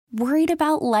Worried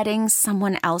about letting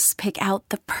someone else pick out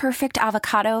the perfect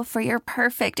avocado for your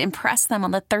perfect impress them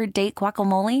on the third date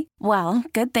guacamole? Well,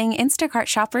 good thing Instacart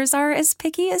shoppers are as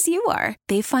picky as you are.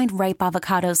 They find ripe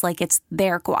avocados like it's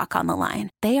their guac on the line.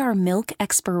 They are milk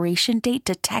expiration date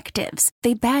detectives.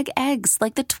 They bag eggs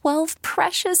like the 12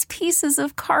 precious pieces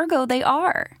of cargo they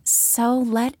are. So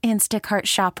let Instacart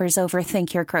shoppers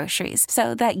overthink your groceries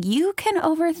so that you can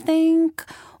overthink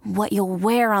what you'll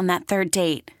wear on that third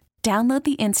date. Download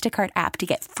the Instacart app to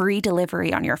get free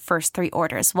delivery on your first 3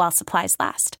 orders while supplies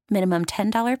last. Minimum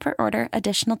 $10 per order.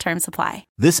 Additional terms apply.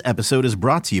 This episode is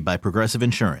brought to you by Progressive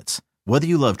Insurance. Whether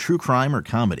you love true crime or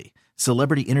comedy,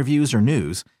 celebrity interviews or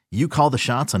news, you call the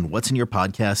shots on what's in your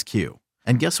podcast queue.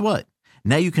 And guess what?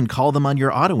 Now you can call them on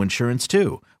your auto insurance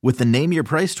too with the Name Your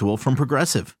Price tool from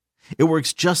Progressive. It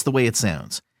works just the way it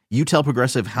sounds. You tell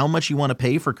Progressive how much you want to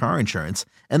pay for car insurance,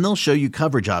 and they'll show you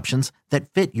coverage options that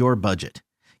fit your budget.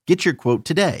 Get your quote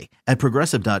today at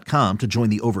Progressive.com to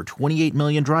join the over 28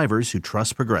 million drivers who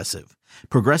trust Progressive.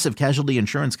 Progressive Casualty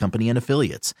Insurance Company and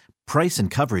Affiliates. Price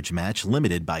and coverage match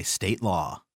limited by state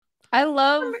law. I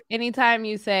love anytime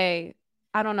you say,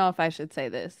 I don't know if I should say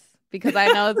this, because I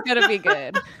know it's going to be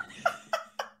good.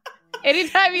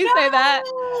 Anytime you say that,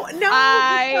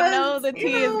 I know the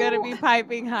tea is going to be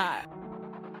piping hot.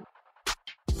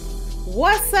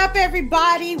 What's up,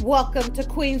 everybody? Welcome to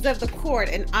Queens of the Court,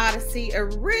 an Odyssey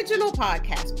original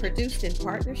podcast produced in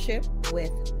partnership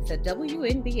with the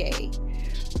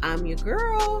WNBA. I'm your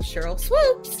girl, Cheryl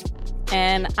Swoops.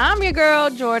 And I'm your girl,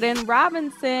 Jordan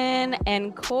Robinson.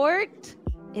 And court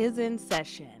is in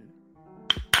session.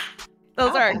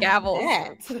 Those are our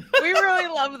gavels. We really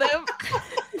love them.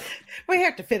 We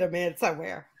have to fit them in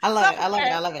somewhere. I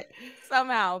love it.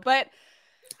 Somehow. But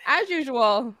as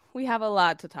usual, we have a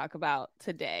lot to talk about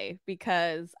today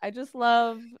because I just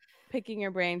love picking your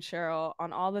brain, Cheryl,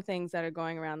 on all the things that are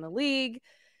going around the league.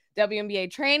 WNBA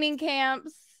training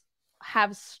camps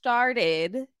have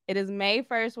started. It is May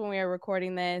 1st when we are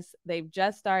recording this. They've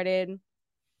just started.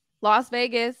 Las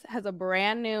Vegas has a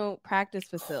brand new practice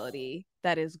facility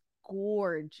that is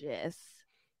gorgeous.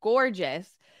 Gorgeous.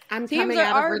 I'm coming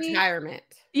out of retirement.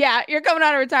 Yeah, you're coming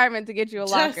out of retirement to get you a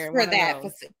locker. Just for that.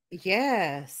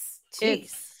 Yes. Jeez.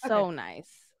 It's so nice.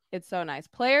 It's so nice.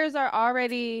 Players are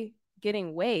already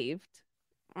getting waived.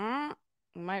 We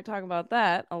might talk about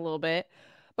that a little bit.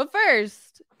 But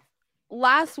first,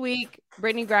 last week,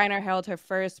 Brittney Griner held her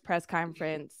first press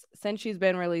conference since she's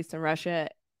been released in Russia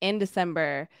in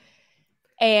December.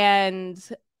 And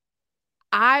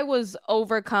I was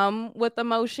overcome with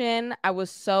emotion. I was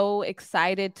so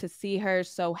excited to see her,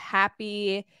 so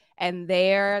happy. And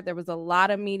there was a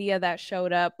lot of media that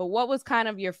showed up. But what was kind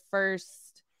of your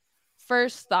first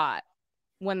thought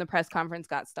when the press conference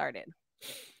got started?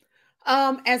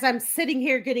 As I'm sitting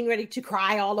here getting ready to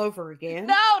cry all over again.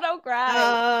 No, don't cry.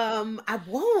 I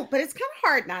won't, but it's kind of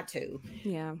hard not to.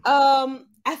 Yeah.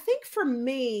 I think for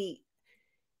me,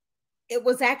 it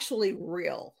was actually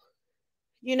real.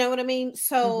 You know what I mean?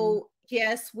 So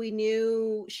yes, we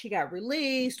knew she got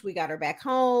released. We got her back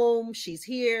home. She's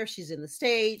here. She's in the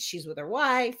States. She's with her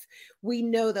wife. We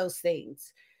know those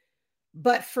things.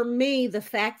 But for me, the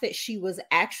fact that she was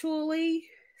actually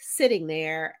sitting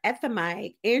there at the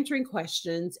mic, answering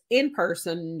questions in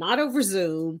person, not over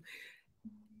Zoom,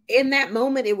 in that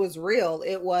moment, it was real.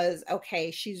 It was, okay,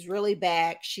 she's really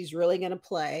back. She's really going to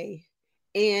play.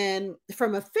 And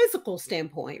from a physical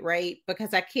standpoint, right?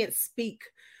 Because I can't speak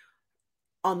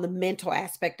on the mental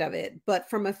aspect of it, but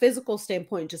from a physical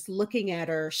standpoint, just looking at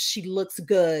her, she looks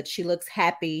good. She looks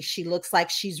happy. She looks like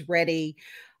she's ready.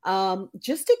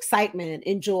 Just excitement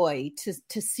and joy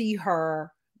to see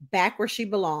her back where she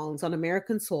belongs on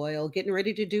American soil, getting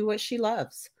ready to do what she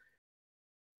loves.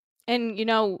 And, you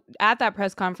know, at that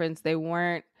press conference,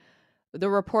 the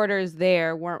reporters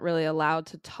there weren't really allowed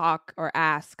to talk or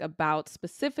ask about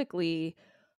specifically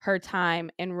her time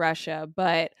in Russia.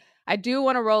 But I do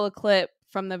want to roll a clip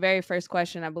from the very first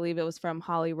question. I believe it was from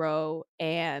Holly Rowe,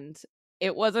 and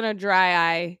it wasn't a dry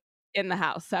eye in the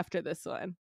house after this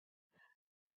one.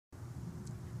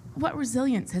 What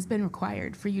resilience has been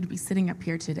required for you to be sitting up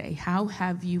here today? How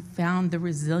have you found the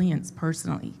resilience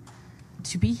personally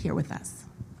to be here with us?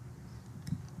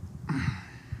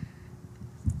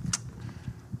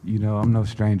 You know, I'm no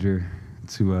stranger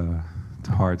to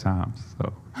hard times,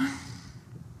 so.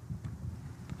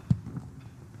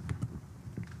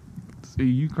 See,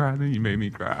 you cried and you made me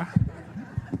cry.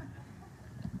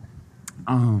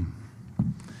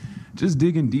 Just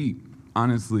digging deep,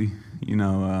 honestly. You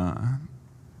know,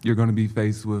 you're going to be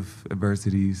faced with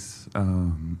adversities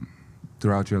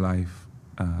throughout your life.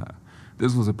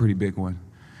 This was a pretty big one,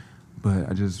 but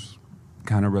I just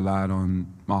kind of relied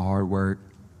on my hard work,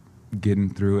 getting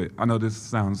through it. I know this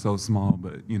sounds so small,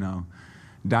 but, you know,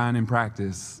 dying in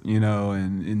practice, you know,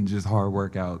 and just hard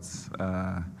workouts.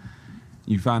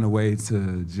 You find a way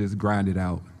to just grind it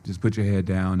out. Just put your head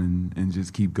down and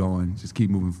just keep going. Just keep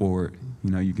moving forward. You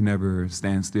know, you can never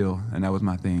stand still, and that was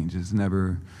my thing. Just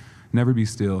never be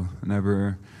still.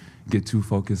 Never get too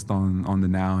focused on the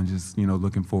now, and just, you know,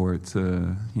 looking forward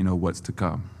to, you know, what's to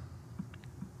come.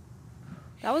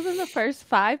 That was in the first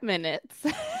 5 minutes.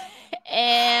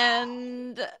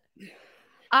 And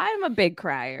I'm a big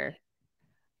crier.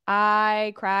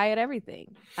 I cry at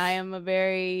everything. I am a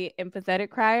very empathetic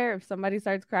crier. If somebody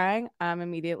starts crying, I'm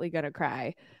immediately going to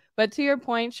cry. But to your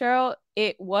point, Cheryl,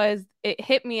 it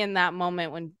hit me in that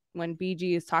moment when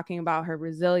BG is talking about her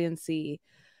resiliency,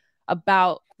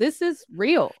 about this is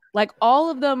real. Like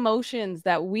all of the emotions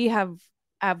that we have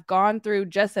gone through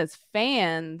just as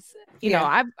fans, you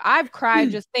know, I've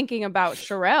cried just thinking about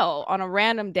Sherelle on a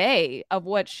random day of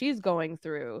what she's going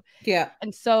through. Yeah.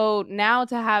 And so now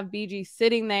to have BG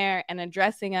sitting there and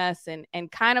addressing us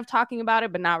and kind of talking about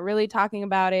it, but not really talking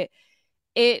about it,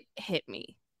 it hit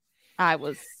me. I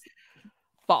was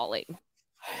bawling.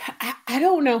 I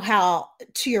don't know how,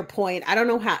 to your point, I don't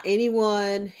know how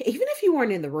anyone, even if you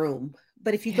weren't in the room,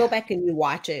 but if you go back and you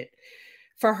watch it,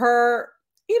 for her,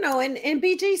 you know, and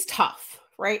BG's tough,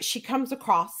 right? She comes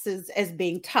across as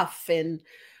being tough. And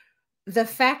the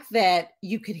fact that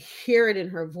you could hear it in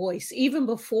her voice, even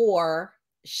before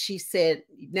she said,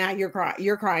 now you're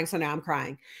crying, so now I'm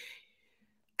crying.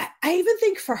 I even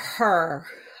think for her,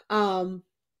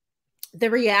 the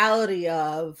reality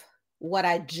of what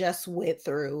I just went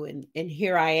through, and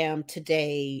here I am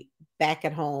today back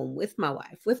at home with my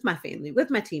wife, with my family,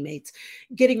 with my teammates,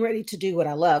 getting ready to do what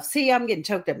I love. See, I'm getting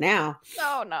choked up now.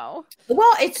 Oh, no.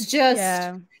 Well, it's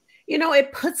just, you know,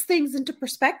 it puts things into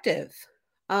perspective.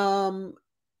 On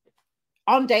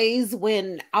days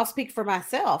when I'll speak for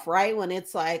myself, right? When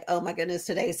it's like, oh my goodness,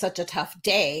 today is such a tough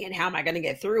day, and how am I going to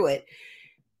get through it?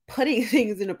 Putting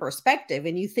things into perspective,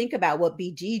 and you think about what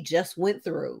BG just went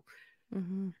through.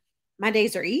 Mm-hmm. My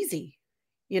days are easy,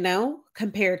 you know,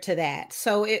 compared to that.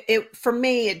 So it for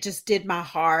me, it just did my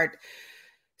heart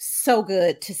so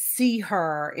good to see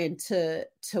her and to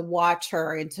watch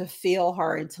her and to feel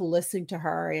her and to listen to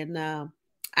her. And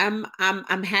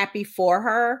I'm happy for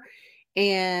her.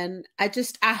 And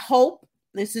I hope,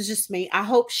 this is just me, I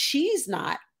hope she's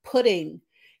not putting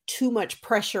too much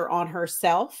pressure on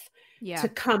herself to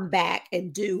come back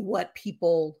and do what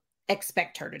people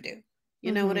expect her to do.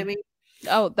 You know what I mean?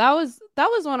 Oh, that was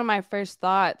one of my first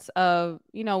thoughts of,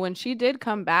 you know, when she did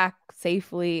come back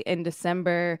safely in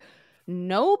December,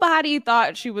 nobody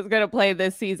thought she was going to play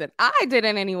this season. I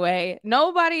didn't anyway.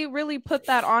 Nobody really put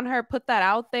that on her, put that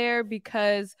out there,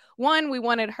 because one, we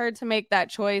wanted her to make that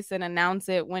choice and announce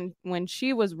it when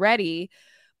she was ready.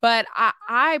 But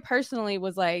I personally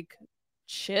was like,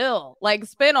 chill, like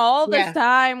spend all this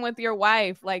time with your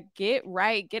wife, like get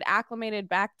acclimated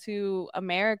back to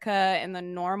America and the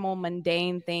normal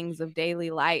mundane things of daily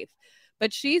life.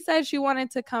 But she said she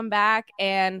wanted to come back,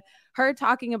 and her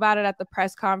talking about it at the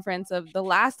press conference of the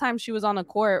last time she was on the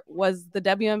court was the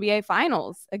WNBA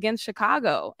finals against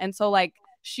Chicago. And so like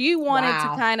she wanted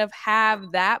to kind of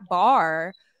have that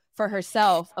bar for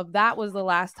herself of that was the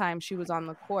last time she was on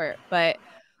the court. But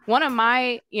one of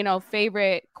my, you know,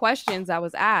 favorite questions I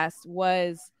was asked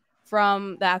was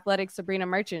from the Athletic Sabrina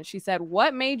Merchant. She said,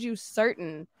 what made you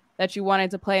certain that you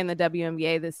wanted to play in the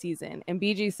WNBA this season? And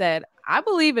BG said, I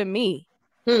believe in me.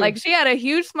 Like she had a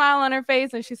huge smile on her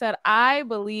face, and she said, I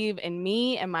believe in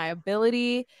me and my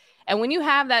ability. And when you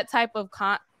have that type of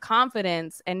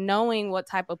confidence and knowing what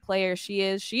type of player she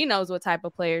is, she knows what type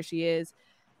of player she is.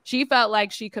 She felt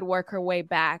like she could work her way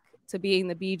back to being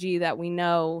the BG that we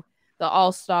know, the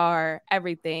all-star,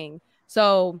 everything.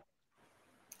 So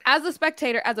as a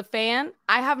spectator, as a fan,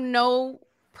 I have no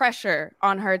pressure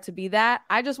on her to be that.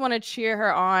 I just want to cheer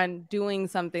her on doing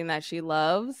something that she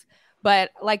loves.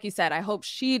 But like you said, I hope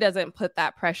she doesn't put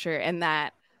that pressure and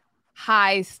that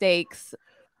high stakes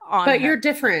on her. But you're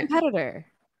different. Competitor.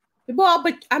 Well,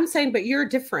 but I'm saying, but you're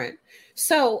different.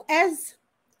 So as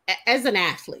an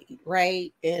athlete,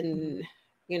 right? And,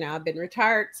 you know, I've been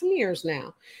retired some years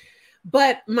now.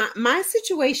 But my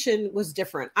situation was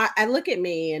different. I look at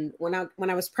me, and when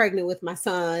I was pregnant with my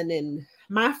son, and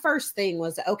my first thing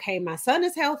was, okay, my son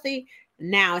is healthy.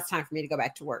 Now it's time for me to go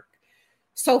back to work.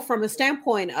 So from a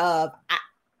standpoint of,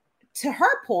 to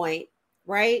her point,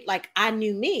 right? Like I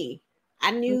knew me.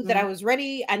 I knew that I was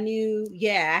ready. I knew,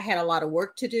 I had a lot of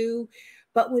work to do.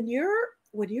 But when you're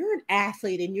an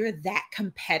athlete and you're that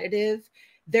competitive,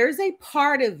 there's a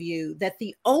part of you that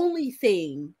the only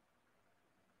thing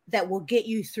that will get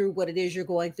you through what it is you're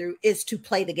going through is to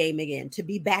play the game again, to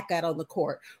be back out on the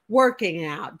court, working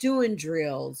out, doing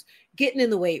drills, getting in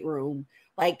the weight room.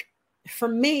 Like for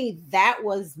me, that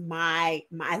was my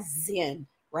zen,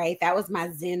 right? That was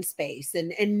my zen space.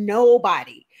 And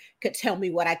nobody could tell me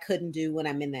what I couldn't do when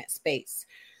I'm in that space.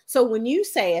 So when you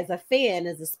say as a fan,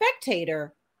 as a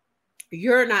spectator,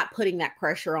 you're not putting that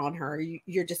pressure on her.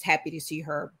 You're just happy to see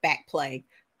her back playing.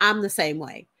 I'm the same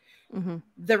way. Mm-hmm.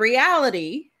 The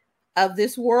reality of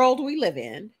this world we live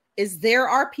in is there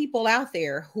are people out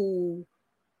there who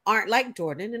aren't like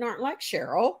Jordan and aren't like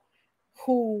Cheryl,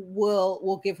 who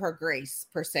will give her grace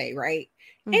per se, right?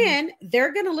 Mm-hmm. And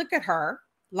they're going to look at her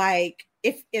like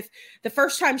if the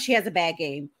first time she has a bad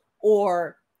game,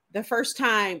 or the first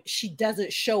time she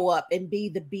doesn't show up and be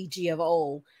the BG of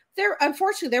old,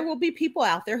 unfortunately there will be people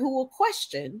out there who will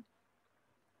question,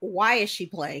 why is she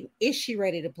playing? Is she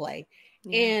ready to play?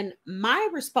 Yeah. And my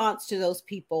response to those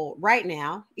people right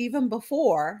now, even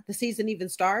before the season even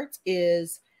starts,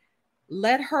 is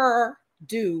let her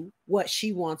do what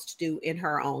she wants to do in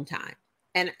her own time.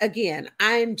 And again,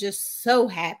 I'm just so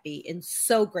happy and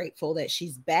so grateful that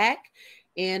she's back.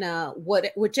 And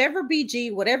whatever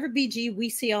BG we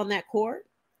see on that court,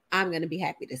 I'm going to be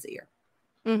happy to see her.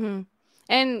 Mm-hmm.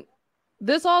 And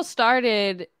this all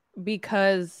started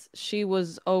because she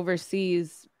was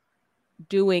overseas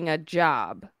doing a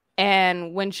job.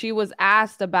 And when she was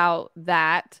asked about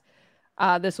that,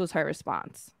 this was her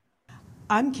response.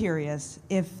 I'm curious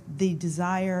if the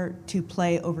desire to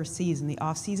play overseas in the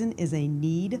off season is a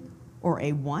need or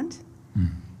a want,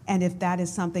 and if that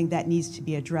is something that needs to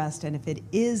be addressed, and if it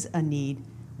is a need,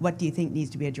 what do you think needs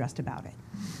to be addressed about it?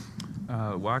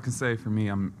 Well, I can say for me,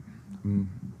 I'm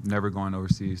never going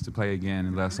overseas to play again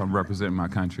unless I'm representing my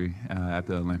country at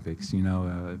the Olympics. You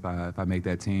know, if I make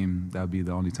that team, that would be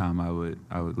the only time I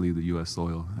would leave the U.S.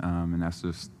 soil, and that's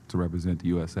just to represent the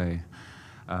USA.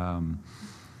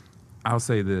 I'll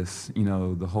say this, you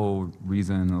know, the whole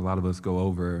reason a lot of us go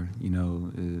over, you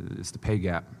know, is the pay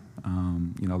gap.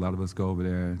 You know, a lot of us go over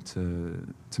there to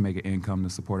make an income to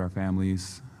support our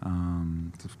families,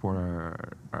 to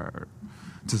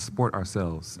support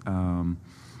ourselves.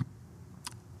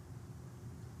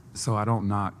 So I don't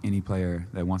knock any player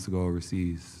that wants to go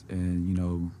overseas and, you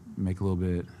know, make a little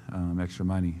bit extra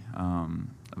money.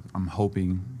 I'm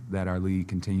hoping that our league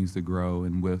continues to grow,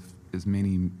 and with as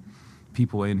many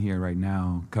people in here right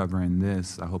now covering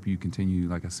this, I hope you continue,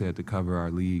 like I said, to cover our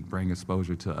league, bring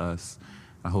exposure to us.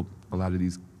 I hope a lot of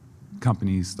these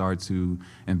companies start to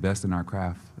invest in our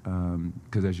craft,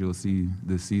 because as you'll see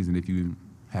this season, if you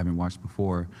haven't watched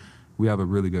before, we have a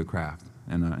really good craft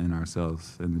in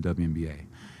ourselves in the WNBA.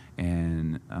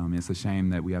 And it's a shame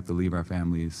that we have to leave our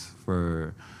families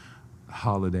for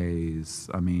holidays.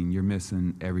 I mean, you're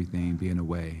missing everything being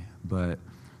away. But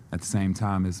at the same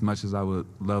time, as much as I would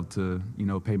love to, you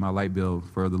know, pay my light bill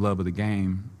for the love of the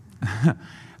game,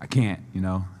 I can't, you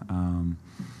know.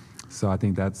 So I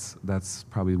think that's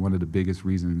probably one of the biggest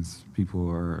reasons people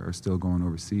are still going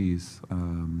overseas.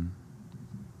 And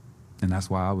that's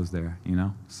why I was there, you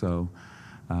know. So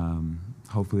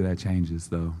hopefully that changes,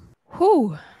 though.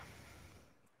 Whew.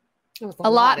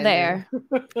 A lot there.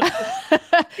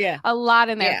 Yeah. A lot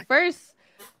in there. Yeah. First,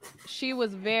 she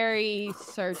was very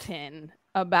certain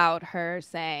about her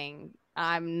saying,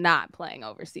 I'm not playing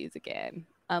overseas again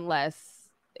unless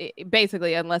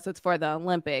it's for the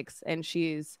Olympics and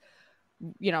she's,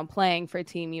 you know, playing for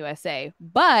Team USA.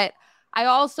 But I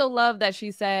also love that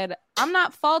she said, I'm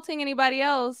not faulting anybody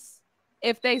else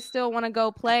if they still want to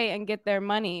go play and get their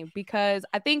money, because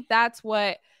I think that's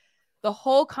what the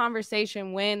whole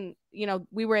conversation when, you know,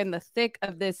 we were in the thick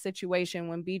of this situation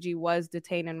when BG was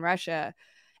detained in Russia.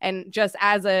 And just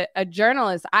as a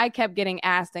journalist, I kept getting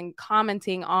asked and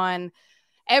commenting on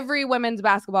every women's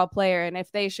basketball player and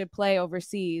if they should play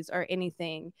overseas or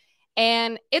anything.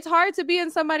 And it's hard to be in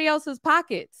somebody else's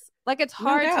pockets. Like, it's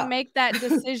hard to make that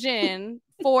decision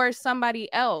for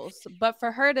somebody else. But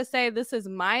for her to say, this is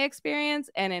my experience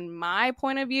and in my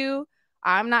point of view,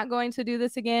 I'm not going to do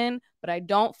this again, but I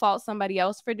don't fault somebody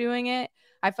else for doing it.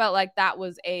 I felt like that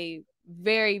was a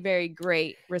very, very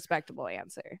great, respectable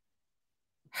answer.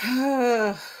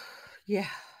 Yeah,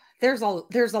 there's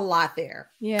a lot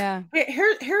there. Yeah.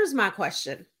 Here's my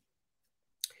question.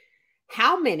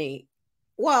 How many,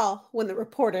 well, when the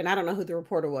reporter, and I don't know who the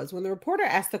reporter was, when the reporter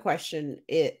asked the question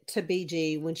to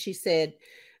BG, when she said,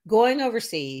 going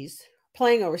overseas,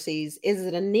 playing overseas, is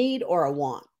it a need or a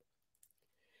want?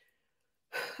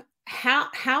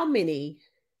 How many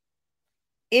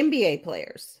NBA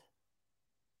players,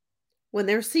 when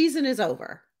their season is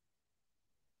over,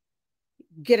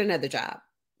 get another job?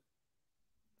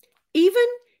 Even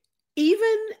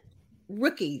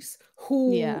rookies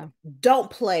who don't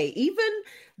play, even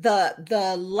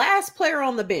the last player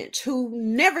on the bench who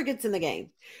never gets in the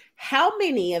game, how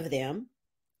many of them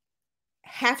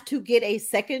have to get a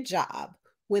second job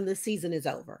when the season is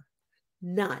over?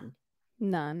 None.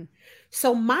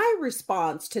 So my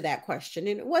response to that question,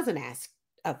 and it wasn't asked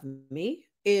of me,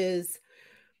 is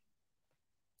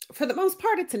for the most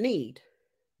part, it's a need,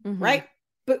 right?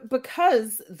 But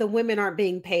because the women aren't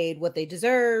being paid what they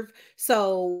deserve,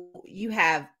 so you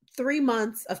have 3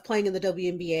 months of playing in the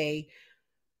WNBA.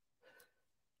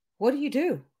 What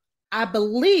do? I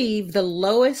believe the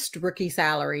lowest rookie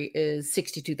salary is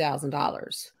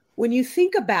 $62,000. When you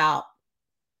think about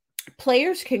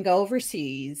players can go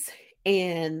overseas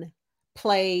and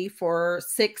play for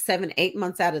 6, 7, 8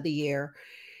 months out of the year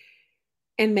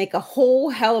and make a whole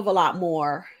hell of a lot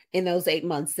more in those 8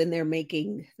 months than they're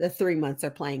making the 3 months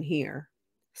they're playing here.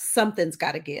 Something's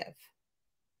got to give.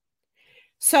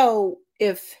 So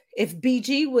if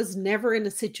BG was never in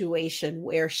a situation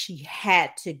where she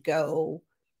had to go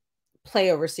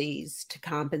play overseas to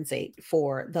compensate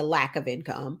for the lack of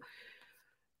income,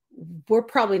 we're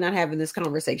probably not having this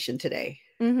conversation today,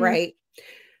 right?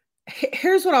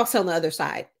 Here's what I'll say on the other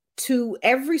side. To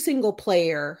every single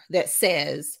player that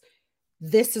says,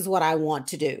 this is what I want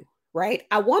to do, right?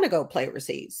 I want to go play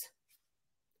overseas.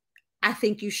 I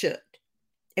think you should.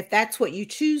 If that's what you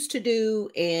choose to do,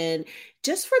 and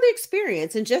just for the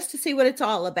experience and just to see what it's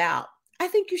all about, I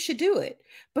think you should do it,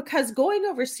 because going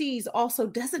overseas also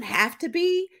doesn't have to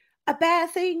be a bad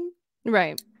thing.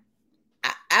 Right.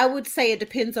 I would say it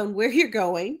depends on where you're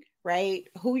going, right?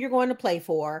 Who you're going to play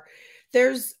for.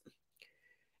 There's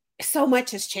so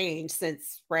much has changed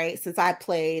since I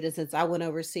played and since I went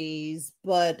overseas.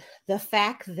 But the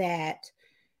fact that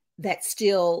that's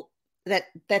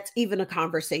even a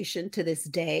conversation to this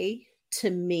day, to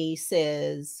me,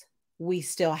 says we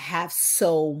still have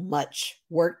so much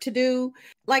work to do.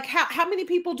 Like how many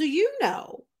people do you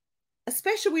know?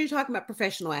 Especially when you're talking about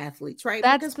professional athletes, right?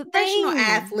 That's because professional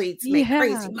athletes make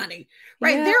crazy money,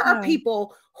 right? Yeah. There are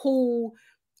people who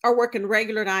are working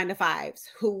regular 9-to-5s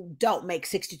who don't make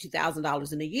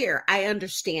 $62,000 in a year. I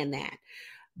understand that.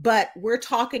 But we're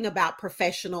talking about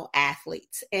professional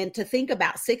athletes. And to think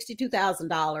about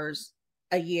 $62,000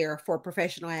 a year for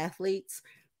professional athletes,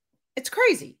 it's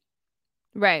crazy.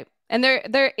 Right. And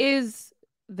there is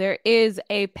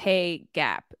a pay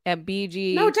gap, and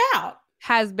BG, no doubt,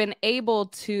 has been able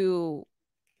to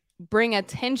bring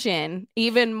attention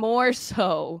even more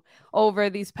so over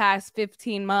these past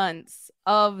 15 months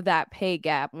of that pay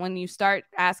gap. When you start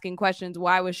asking questions,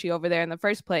 why was she over there in the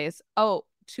first place? Oh,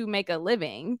 to make a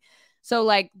living. So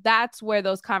like, that's where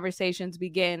those conversations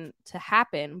begin to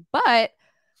happen. But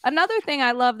another thing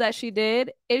I love that she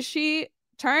did is she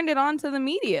turned it on to the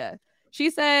media. She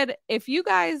said, if you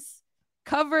guys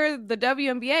cover the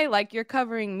WNBA like you're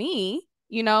covering me,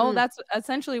 that's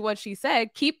essentially what she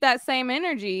said. Keep that same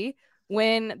energy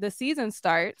when the season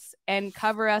starts and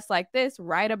cover us like this,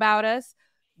 write about us.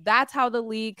 That's how the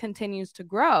league continues to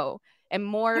grow and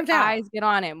more eyes get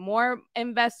on it, more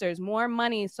investors, more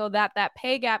money, so that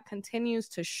pay gap continues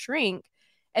to shrink.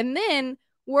 And then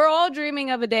we're all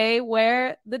dreaming of a day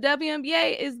where the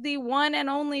WNBA is the one and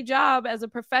only job as a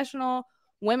professional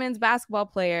women's basketball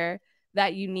player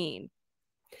that you need.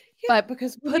 Yeah, but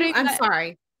because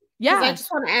sorry. Yeah, I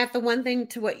just want to add the one thing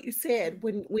to what you said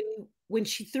when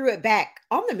she threw it back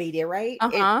on the media, right?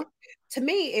 To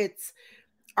me, it's,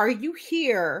 are you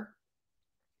here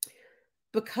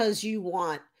because you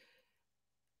want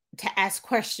to ask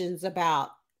questions about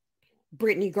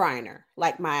Brittney Griner,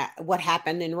 like what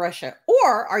happened in Russia,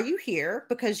 or are you here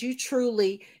because you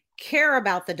truly care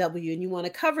about the W and you want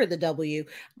to cover the W?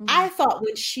 I thought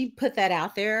when she put that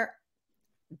out there,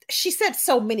 she said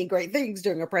so many great things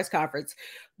during a press conference,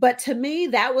 but to me,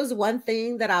 that was one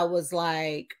thing that I was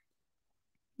like,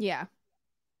 yeah,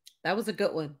 that was a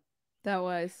good one. That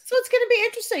was. So it's going to be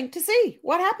interesting to see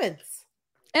what happens.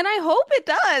 And I hope it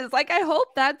does. Like, I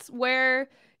hope that's where,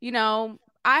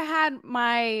 I had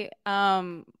my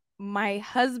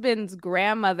husband's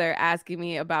grandmother asking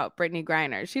me about Brittney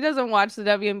Griner. She doesn't watch the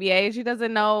WNBA. She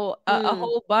doesn't know a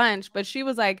whole bunch, but she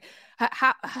was like,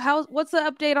 what's the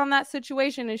update on that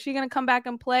situation? Is she going to come back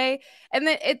and play? And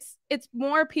then it's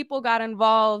more people got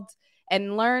involved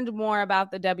and learned more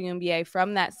about the WNBA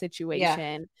from that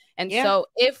situation. And so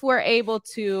if we're able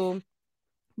to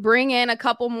bring in a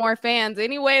couple more fans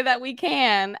any way that we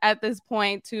can at this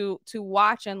point to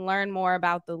watch and learn more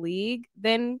about the league,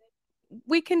 then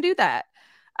we can do that.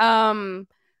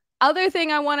 Other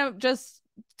thing I want to just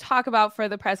talk about for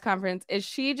the press conference is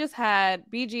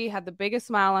BG had the biggest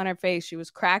smile on her face. She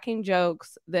was cracking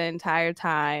jokes the entire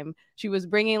time. She was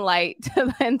bringing light to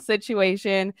the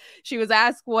situation. She was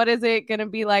asked, what is it going to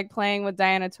be like playing with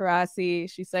Diana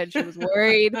Taurasi? She said she was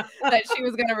worried that she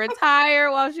was going to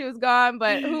retire while she was gone,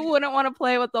 but who wouldn't want to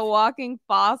play with a walking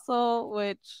fossil,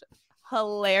 which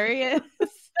hilarious.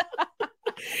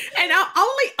 And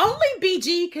only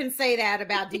BG can say that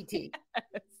about DT.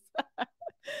 Yes.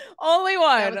 Only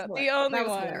one. The only one. That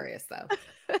was hilarious, though.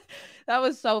 That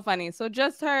was so funny. So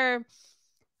just her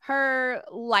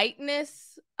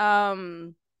lightness.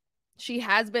 She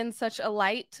has been such a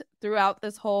light throughout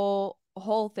this whole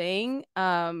thing.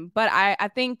 But I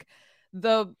think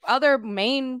the other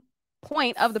main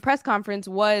point of the press conference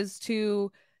was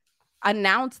to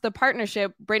announce the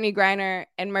partnership Brittney Griner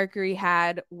and Mercury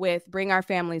had with Bring Our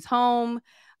Families Home,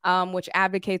 which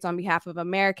advocates on behalf of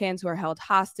Americans who are held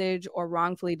hostage or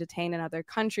wrongfully detained in other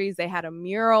countries. They had a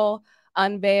mural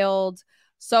unveiled.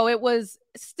 So it was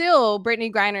still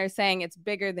Brittney Griner saying it's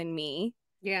bigger than me.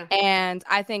 Yeah. And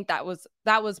I think that was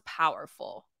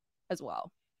powerful as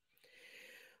well.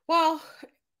 Well,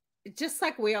 just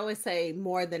like we always say,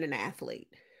 more than an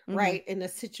athlete, right? In a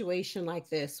situation like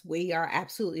this, we are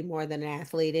absolutely more than an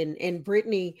athlete. And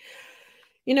Brittney,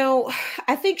 you know,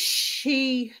 I think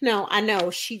I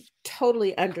know she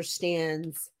totally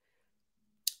understands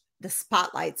the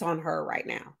spotlight's on her right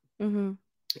now.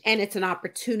 And it's an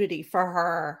opportunity for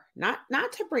her not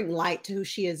to bring light to who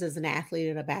she is as an athlete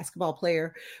and a basketball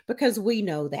player, because we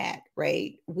know that,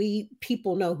 right?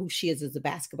 People know who she is as a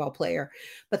basketball player,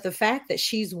 but the fact that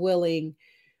she's willing,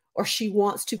 or she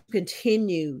wants to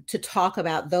continue to talk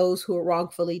about those who are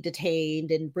wrongfully detained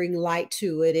and bring light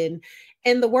to it.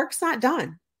 And the work's not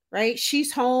done, right?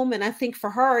 She's home. And I think for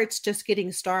her, it's just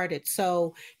getting started.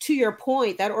 So to your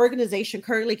point, that organization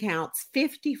currently counts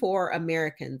 54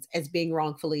 Americans as being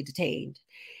wrongfully detained.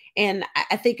 And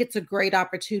I think it's a great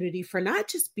opportunity for not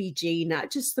just BG,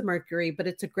 not just the Mercury, but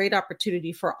it's a great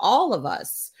opportunity for all of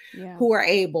us who are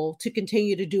able to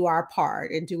continue to do our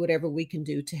part and do whatever we can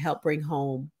do to help bring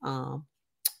home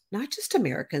not just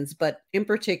Americans, but in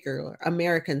particular,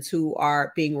 Americans who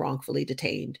are being wrongfully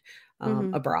detained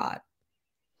abroad.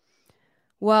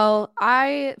 Well,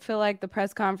 I feel like the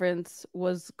press conference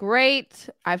was great.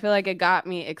 I feel like it got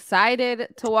me excited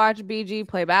to watch BG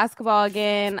play basketball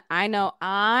again. I know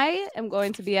I am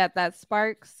going to be at that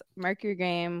Sparks Mercury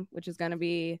game, which is going to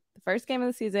be the first game of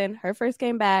the season, her first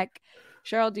game back.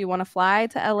 Cheryl, do you want to fly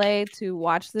to LA to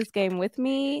watch this game with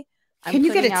me? Can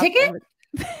you get a ticket?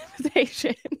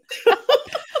 Invitation.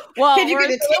 Well, can you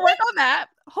get a ticket? Work on that.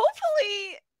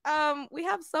 Hopefully, we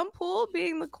have some pool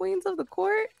being the queens of the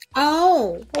court.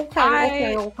 Oh,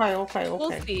 okay.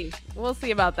 We'll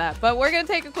see about that. But we're going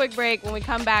to take a quick break. When we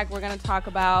come back, we're going to talk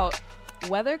about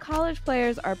whether college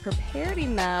players are prepared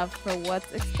enough for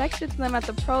what's expected to them at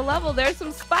the pro level. There's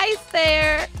some spice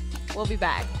there. We'll be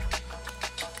back.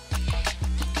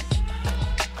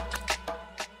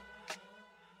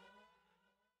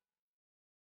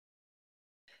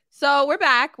 So we're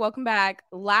back. Welcome back.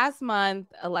 Last month,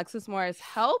 Alexis Morris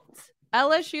helped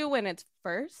LSU win its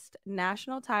first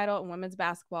national title in women's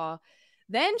basketball.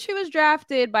 Then she was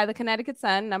drafted by the Connecticut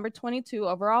Sun, number 22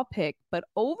 overall pick. But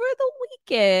over the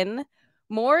weekend,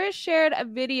 Morris shared a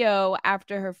video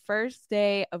after her first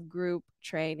day of group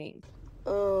training.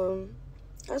 I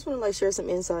just want to share some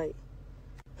insight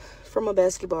from a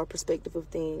basketball perspective of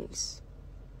things.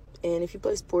 And if you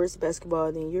play sports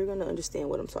basketball, then you're going to understand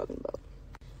what I'm talking about.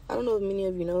 I don't know if many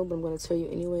of you know, but I'm going to tell you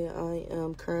anyway. I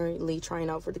am currently trying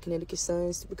out for the Connecticut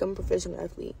Suns to become a professional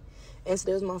athlete. And so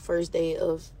there's my first day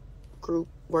of group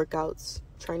workouts,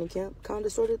 training camp, kind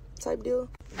of sort of type deal.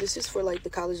 This is for the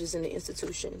colleges and the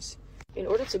institutions. In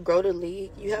order to grow the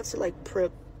league, you have to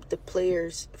prep the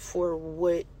players for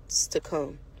what's to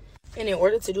come. And in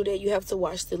order to do that, you have to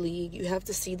watch the league. You have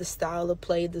to see the style of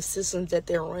play, the systems that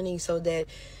they're running, so that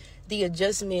the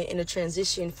adjustment and the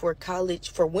transition for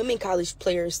women college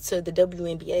players to the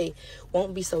WNBA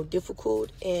won't be so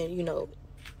difficult. And,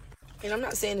 and I'm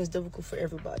not saying it's difficult for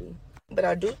everybody, but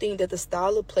I do think that the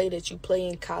style of play that you play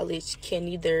in college can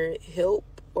either help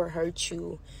or hurt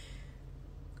you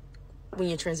when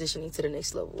you're transitioning to the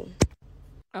next level.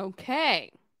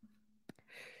 Okay.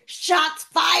 Shots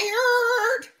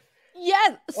fired.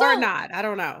 Yes. Or not. I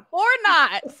don't know. Or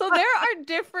not. So there are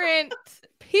different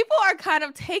people are kind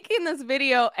of taking this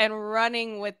video and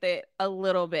running with it a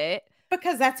little bit.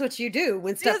 Because that's what you do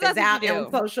when stuff is out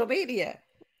on social media.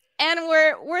 And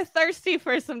we're thirsty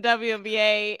for some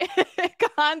WNBA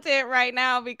content right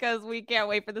now because we can't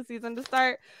wait for the season to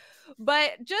start.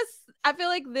 But I feel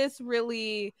like this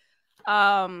really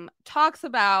talks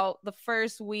about the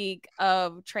first week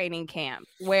of training camp,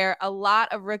 where a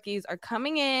lot of rookies are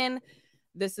coming in.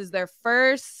 This is their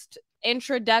first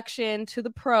introduction to the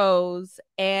pros,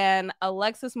 and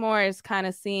Alexis Morris kind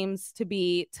of seems to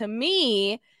be, to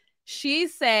me,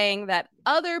 she's saying that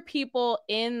other people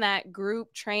in that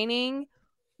group training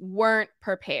weren't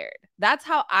prepared. That's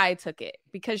how I took it,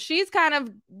 because she's kind of,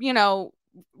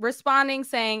 responding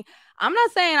saying, I'm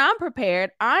not saying I'm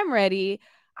prepared, I'm ready.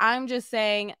 I'm just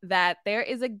saying that there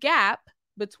is a gap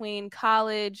between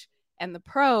college and the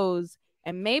pros,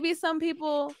 and maybe some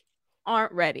people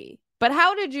aren't ready. But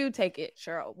how did you take it,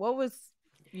 Cheryl? What was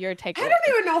your takeaway? I don't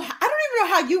even know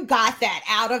how you got that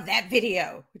out of that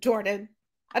video, Jordan.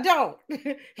 I don't.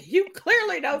 You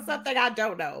clearly know something I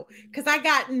don't know, because I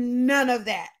got none of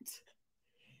that.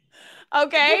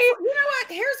 Okay. You know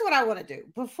what? Here's what I want to do.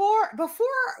 Before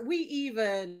we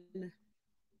even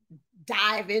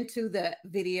dive into the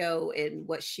video and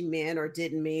what she meant or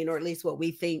didn't mean, or at least what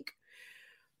we think,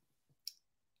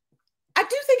 I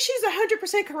do think she's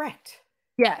 100% correct.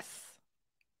 Yes.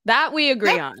 That we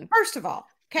agree on. First of all.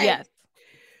 Okay. Yes.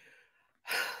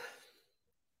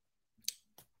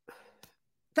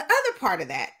 The other part of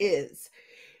that is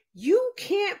you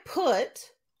can't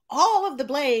put all of the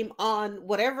blame on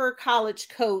whatever college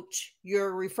coach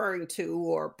you're referring to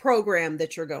or program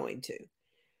that you're going to,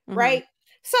 right?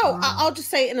 So I'll just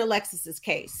say in Alexis's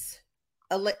case,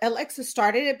 Alexis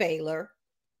started at Baylor,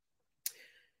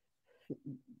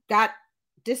 got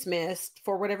dismissed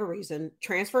for whatever reason,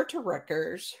 transferred to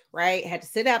Rutgers, right? Had to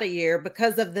sit out a year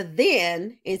because of the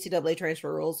then NCAA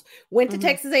transfer rules, went to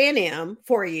Texas A&M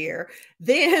for a year,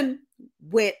 then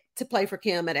went to play for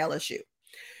Kim at LSU.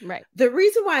 Right. The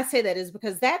reason why I say that is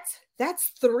because that's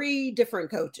three different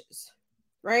coaches,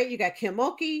 right? You got Kim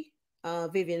Mulkey,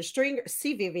 Vivian Stringer,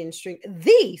 C. Vivian Stringer,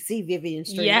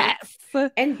 yes,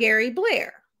 and Gary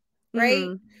Blair,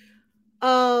 right?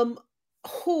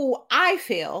 Who I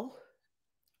feel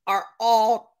are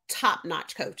all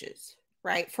top-notch coaches,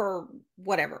 right? For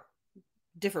whatever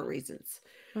different reasons.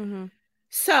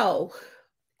 So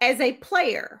as a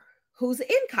player who's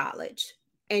in college,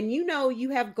 and you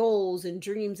have goals and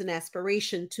dreams and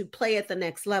aspiration to play at the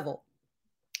next level,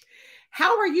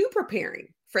 how are you preparing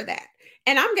for that?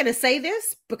 And I'm going to say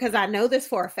this because I know this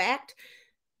for a fact.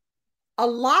 A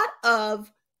lot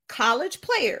of college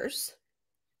players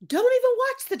don't even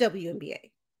watch the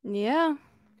WNBA. Yeah.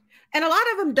 And a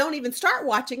lot of them don't even start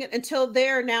watching it until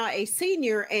they're now a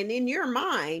senior. And in your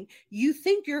mind, you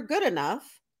think you're good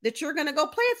enough that you're going to go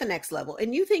play at the next level.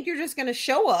 And you think you're just going to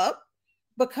show up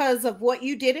because of what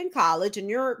you did in college and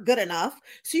you're good enough.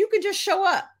 So you can just show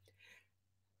up.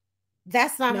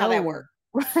 That's not how that works.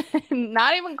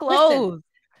 Not even close.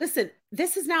 Listen,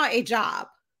 this is now a job.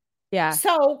 Yeah.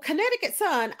 So Connecticut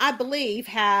Sun, I believe,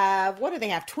 what do they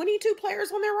have? 22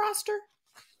 players on their roster?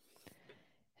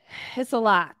 It's a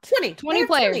lot. 20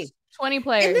 players. 20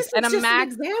 players. And this is just an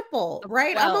example,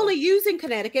 right? 12. I'm only using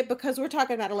Connecticut because we're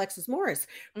talking about Alexis Morris.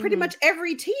 Pretty much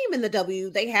every team in the W,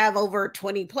 they have over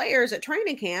 20 players at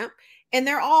training camp, and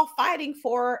they're all fighting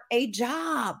for a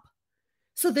job.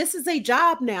 So this is a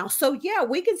job now. So yeah,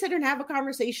 we can sit and have a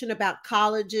conversation about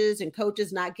colleges and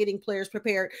coaches not getting players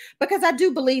prepared, because I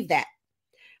do believe that.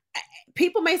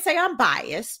 People may say I'm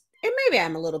biased, and maybe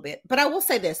I'm a little bit, but I will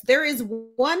say this. There is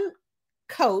one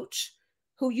coach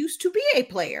who used to be a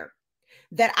player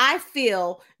that I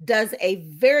feel does a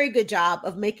very good job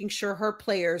of making sure her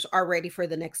players are ready for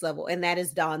the next level, and that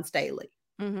is Dawn Staley.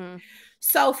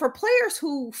 So for players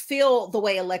who feel the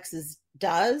way Alexis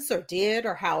does or did,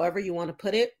 or however you want to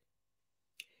put it,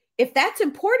 if that's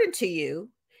important to you,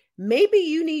 maybe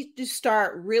you need to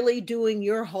start really doing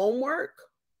your homework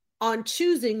on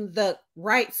choosing the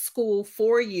right school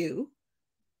for you,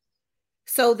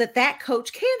 so that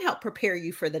coach can help prepare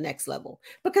you for the next level.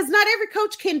 Because not every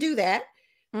coach can do that.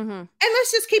 And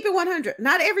let's just keep it 100.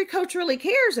 Not every coach really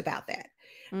cares about that.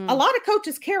 A lot of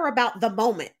coaches care about the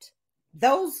moment.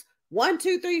 Those 1,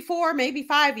 2, 3, 4, maybe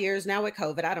 5 years now with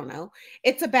COVID, I don't know.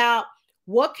 It's about,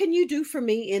 what can you do for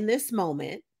me in this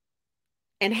moment?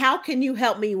 And how can you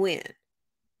help me win?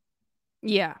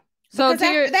 Yeah. So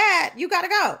after that, you got to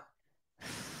go.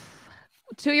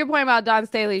 To your point about Dawn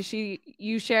Staley,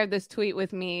 you shared this tweet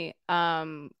with me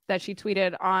that she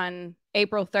tweeted on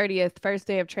April 30th, first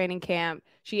day of training camp.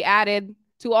 She added,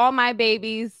 to all my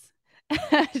babies,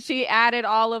 she added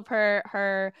all of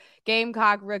her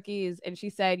Gamecock rookies, and she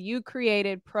said, you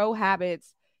created pro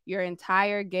habits your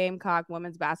entire Gamecock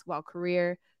women's basketball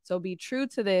career. So be true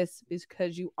to this,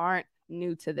 because you aren't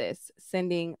new to this.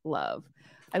 Sending love.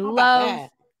 I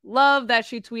love that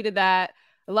she tweeted that.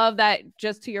 I love that,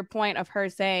 just to your point of her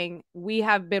saying, we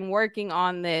have been working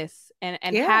on this and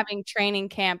having training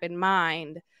camp in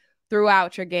mind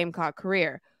throughout your Gamecock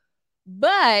career.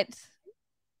 But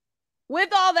with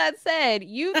all that said,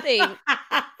 you think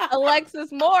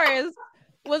Alexis Morris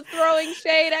was throwing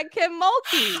shade at Kim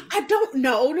Mulkey? I don't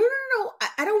know. No.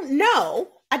 I don't know.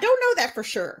 I don't know that for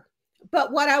sure.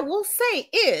 But what I will say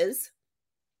is,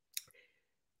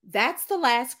 that's the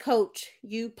last coach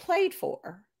you played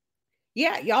for.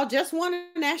 Yeah, y'all just won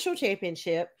a national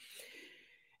championship.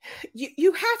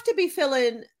 You have to be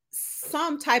feeling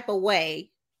some type of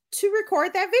way to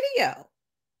record that video.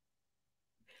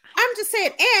 I'm just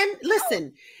saying, and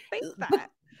listen,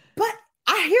 but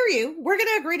I hear you. We're going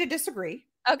to agree to disagree.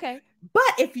 Okay.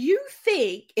 But if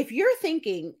you're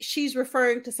thinking she's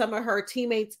referring to some of her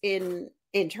teammates in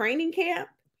training camp,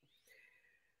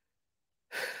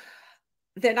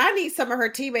 then I need some of her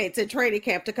teammates in training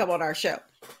camp to come on our show.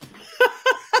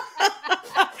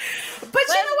 But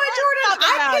you know what, Jordan?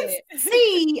 I can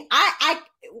see, I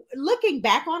looking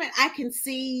back on it, I can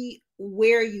see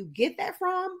where you get that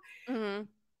from. Mm-hmm.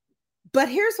 But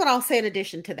here's what I'll say in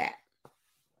addition to that.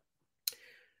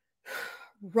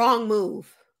 Wrong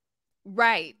move.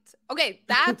 Right. Okay,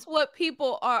 that's what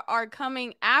people are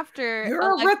coming after.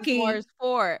 You're a rookie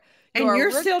for. And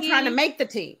you're still trying to make the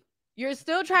team. You're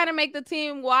still trying to make the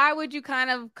team. Why would you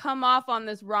kind of come off on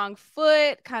this wrong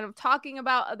foot, kind of talking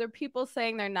about other people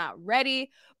saying they're not ready?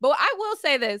 But I will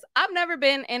say this. I've never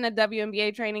been in a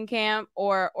WNBA training camp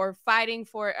or fighting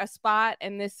for a spot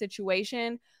in this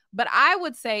situation. But I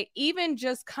would say, even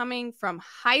just coming from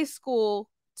high school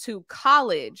to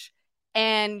college,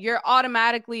 and you're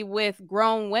automatically with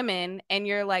grown women and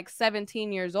you're like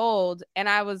 17 years old. And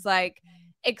I was like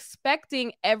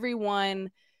expecting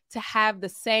everyone to have the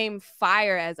same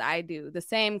fire as I do, the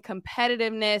same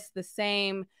competitiveness, the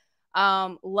same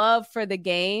love for the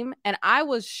game. And I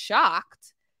was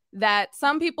shocked that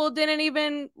some people didn't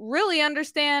even really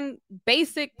understand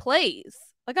basic plays.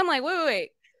 Like, I'm like,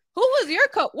 wait. Who was your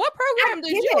coach? What program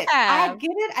did you have?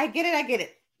 I get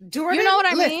it. Jordan, you know what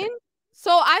I mean?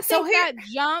 So I think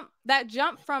that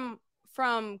jump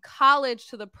from college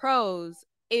to the pros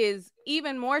is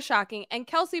even more shocking. And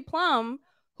Kelsey Plum,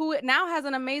 who now has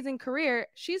an amazing career,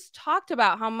 she's talked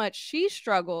about how much she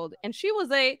struggled, and she was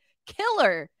a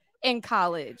killer in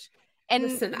college. And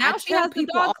listen, now she has the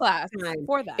dog class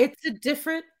for that. It's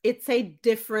a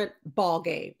different ball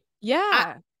game.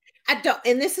 Yeah. I don't,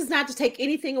 and this is not to take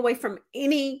anything away from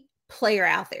any player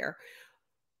out there.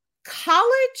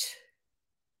 College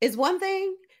is one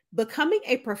thing. Becoming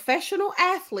a professional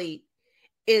athlete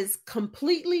is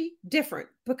completely different,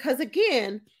 because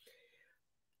again,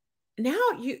 now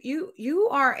you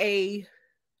are a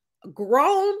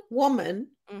grown woman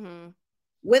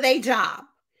with a job.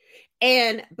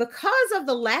 And because of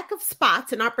the lack of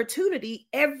spots and opportunity,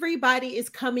 everybody is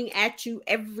coming at you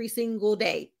every single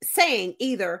day saying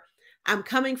either I'm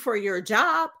coming for your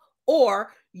job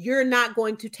or you're not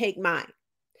going to take mine.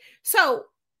 So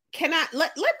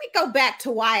let me go back to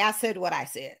why I said what I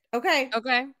said. Okay.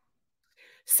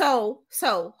 So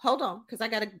hold on, because I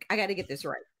gotta get this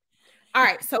right. All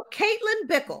right. So Caitlin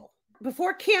Bickle,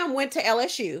 before Kim went to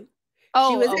LSU,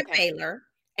 she was at Baylor,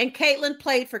 and Caitlin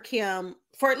played for Kim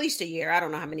for at least a year. I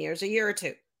don't know how many years, a year or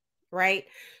two. Right.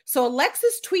 So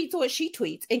Alexis tweets what she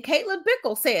tweets, and Caitlin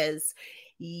Bickle says,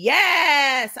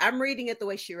 yes, I'm reading it the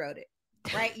way she wrote it.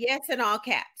 Right. Yes, in all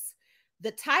caps.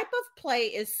 The type of play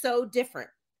is so different.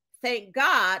 Thank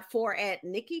God for at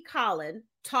Nikki Collin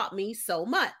taught me so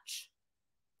much.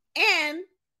 And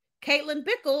Caitlin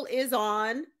Bickle is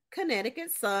on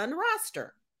Connecticut Sun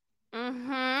roster.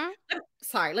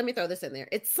 Sorry, let me throw this in there.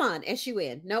 It's Sun,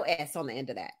 S-U-N, no S on the end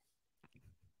of that.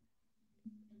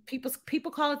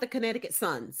 People call it the Connecticut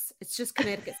Suns. It's just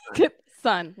Connecticut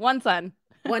Sun. One sun.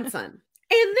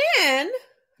 And then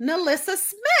Nalissa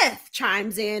Smith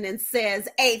chimes in and says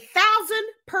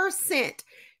 1,000%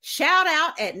 shout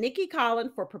out at Nikki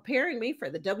Collin for preparing me for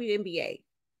the WNBA,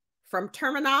 from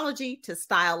terminology to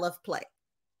style of play.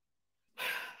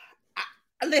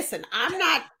 Listen,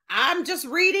 I'm just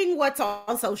reading what's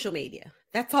on social media.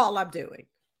 That's all I'm doing.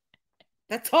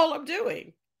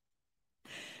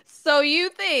 So you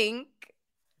think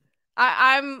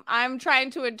I'm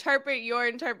trying to interpret your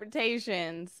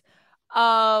interpretations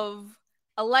of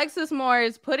Alexis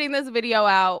Morris putting this video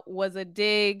out was a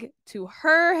dig to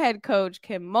her head coach,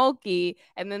 Kim Mulkey,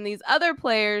 and then these other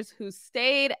players who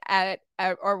stayed at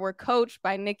or were coached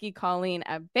by Nikki Colleen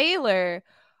at Baylor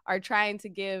are trying to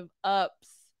give ups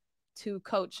to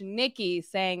Coach Nikki,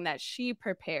 saying that she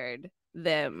prepared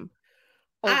them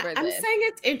over this. I'm saying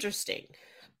it's interesting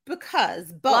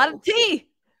because both. A lot of tea.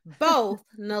 both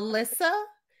Nalissa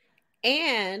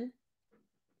and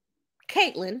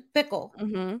Caitlin Bickle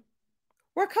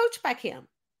were coached by Kim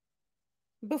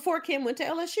before Kim went to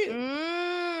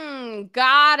LSU.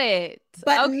 Got it.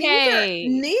 But okay.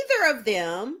 neither of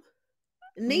them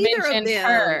mentioned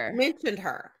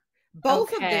her.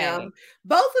 Both of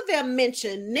them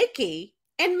mentioned Nikki,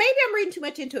 and maybe I'm reading too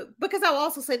much into it, because I'll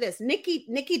also say this: Nikki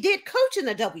did coach in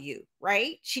the W,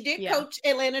 right? She did coach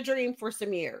Atlanta Dream for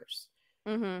some years.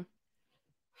 Hey,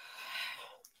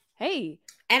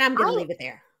 and I'm gonna leave it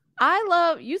there. I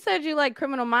love, you said you like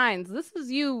Criminal Minds. This is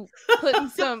you putting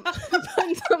some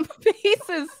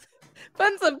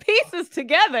pieces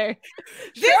together.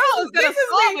 This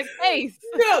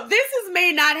is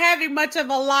me not having much of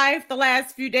a life the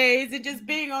last few days and just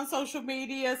being on social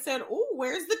media. Said, "Oh,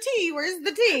 where's the tea? Where's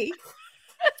the tea?"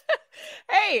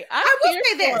 Hey, I will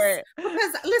say this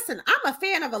because listen, I'm a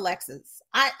fan of Alexis.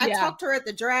 I talked to her at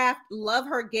the draft. Love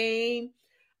her game.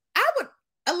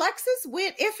 Alexis,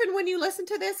 if and when you listen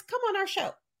to this, come on our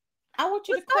show. I want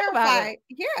you to clarify.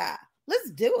 Yeah,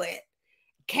 let's do it.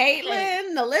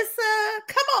 Caitlin, Nalissa,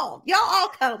 come on. Y'all all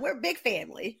come. We're a big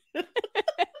family.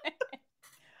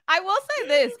 I will say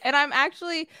this, and I'm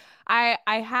actually, I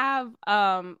have,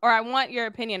 or I want your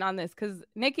opinion on this, because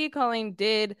Nikki Colleen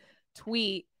did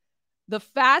tweet, the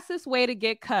fastest way to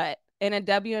get cut in a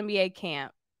WNBA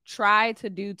camp, try to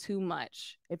do too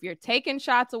much. If you're taking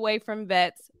shots away from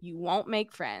vets, you won't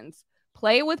make friends.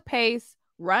 Play with pace,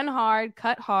 run hard,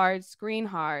 cut hard, screen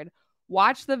hard.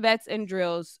 Watch the vets and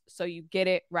drills so you get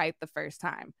it right the first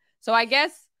time. So I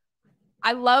guess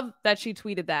I love that she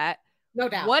tweeted that. No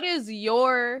doubt. What is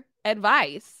your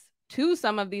advice to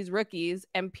some of these rookies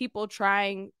and people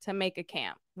trying to make a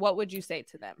camp? What would you say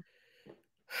to them?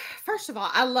 First of all,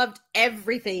 I loved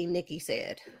everything Nikki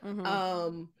said.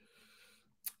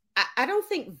 I don't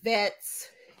think vets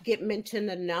get mentioned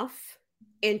enough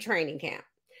in training camp.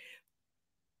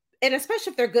 And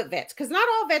especially if they're good vets, because not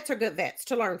all vets are good vets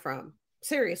to learn from.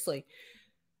 Seriously.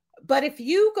 But if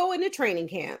you go into training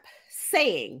camp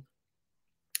saying,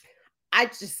 I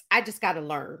just got to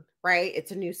learn, right?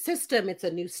 It's a new system. It's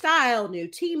a new style, new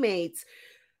teammates.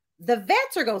 The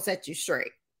vets are going to set you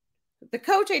straight. The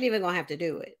coach ain't even going to have to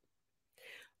do it.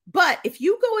 But if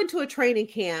you go into a training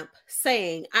camp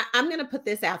saying, I'm going to put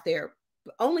this out there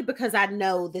only because I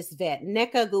know this vet,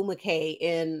 Nneka Ogwumike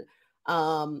and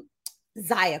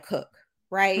Zaya Cook,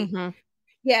 right?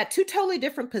 Yeah, two totally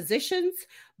different positions,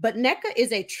 but Nneka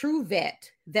is a true vet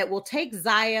that will take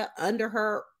Zaya under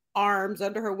her arms,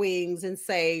 under her wings, and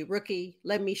say, rookie,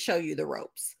 let me show you the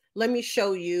ropes. Let me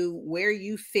show you where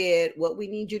you fit, what we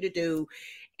need you to do.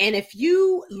 And if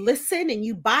you listen and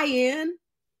you buy in,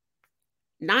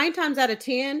 9 times out of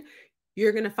 10,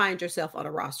 you're going to find yourself on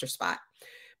a roster spot.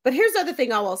 But here's the other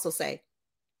thing I'll also say.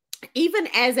 Even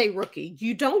as a rookie,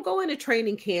 you don't go into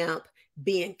training camp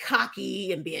being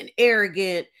cocky and being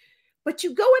arrogant, but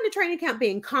you go into training camp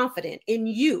being confident in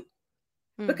you.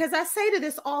 Because I say to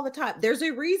this all the time, there's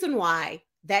a reason why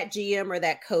that GM or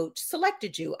that coach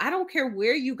selected you. I don't care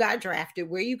where you got drafted,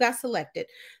 where you got selected.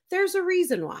 There's a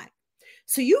reason why.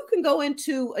 So you can go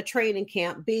into a training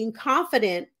camp being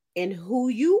confident in who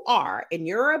you are and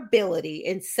your ability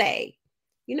and say,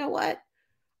 you know what?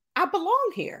 I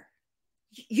belong here.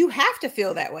 You have to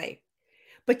feel that way.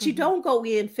 But you don't go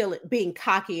in being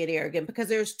cocky and arrogant, because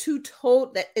there's two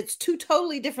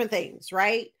totally different things,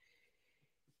 right?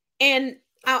 And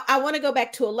I want to go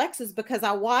back to Alexis because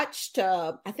I watched,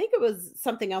 I think it was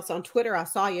something else on Twitter I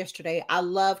saw yesterday. I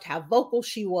loved how vocal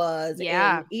she was.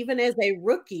 Yeah. And even as a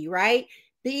rookie, right?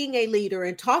 Being a leader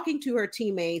and talking to her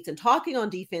teammates and talking on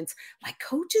defense, like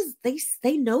coaches,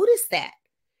 they notice that.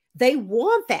 They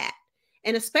want that.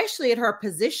 And especially at her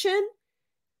position,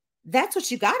 that's what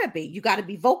you got to be. You got to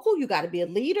be vocal. You got to be a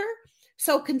leader.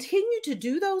 So continue to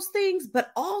do those things,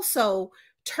 but also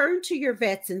turn to your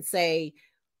vets and say,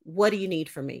 what do you need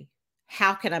from me?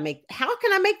 How can I make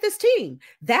this team?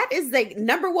 That is the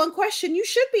number one question you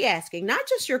should be asking, not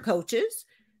just your coaches.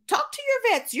 Talk to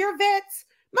your vets. Your vets,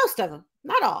 most of them,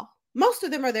 not all. Most of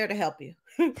them are there to help you.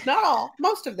 Not all.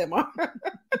 Most of them are.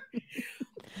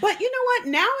 But you know what?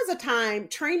 Now is a time,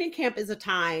 training camp is a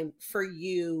time for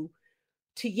you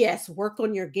to, yes, work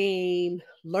on your game,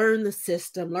 learn the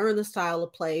system, learn the style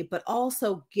of play, but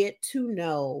also get to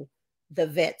know the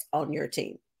vets on your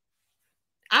team.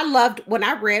 I loved when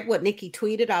I read what Nikki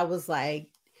tweeted. I was like,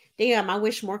 damn, I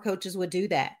wish more coaches would do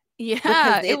that.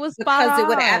 Yeah, it was spot on. Because it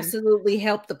would absolutely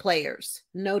help the players.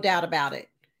 No doubt about it.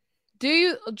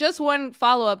 Just one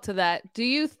follow-up to that. Do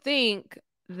you think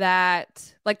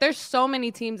that, like, there's so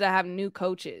many teams that have new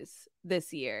coaches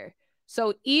this year.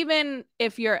 So even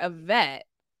if you're a vet,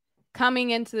 coming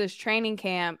into this training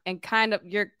camp and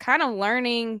you're kind of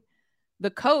learning the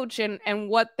coach and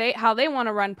how they want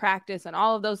to run practice and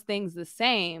all of those things the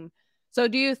same. So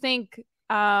do you think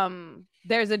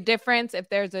there's a difference if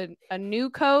there's a new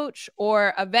coach,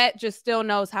 or a vet just still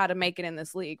knows how to make it in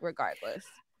this league regardless?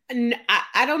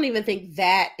 I don't even think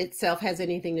that itself has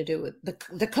anything to do with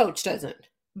the coach doesn't,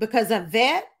 because a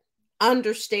vet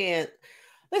understands.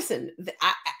 Listen,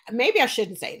 maybe I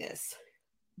shouldn't say this,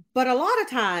 but a lot of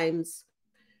times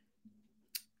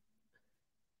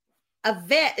a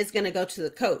vet is going to go to the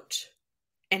coach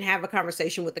and have a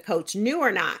conversation with the coach, new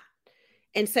or not,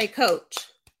 and say, Coach,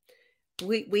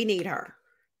 we need her.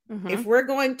 Mm-hmm. If we're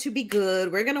going to be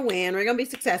good, we're going to win, we're going to be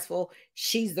successful,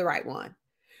 she's the right one.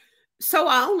 So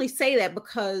I only say that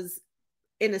because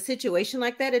in a situation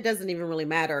like that, it doesn't even really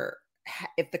matter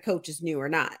if the coach is new or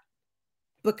not,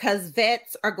 because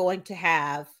vets are going to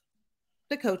have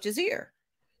the coach's ear.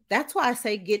 That's why I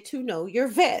say get to know your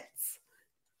vets.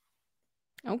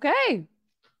 Okay.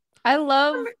 I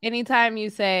love anytime you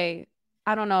say,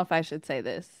 I don't know if I should say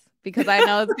this because I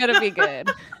know it's going to be good.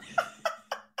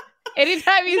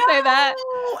 Anytime you say that,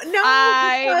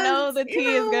 I know the tea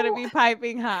is going to be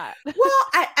piping hot. Well,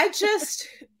 I just,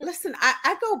 listen,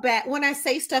 I go back, when I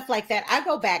say stuff like that, I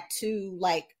go back to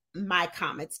like my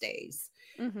Comets days.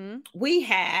 Mm-hmm. We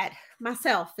had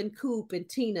myself and Coop and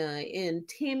Tina and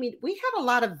Tammy. We had a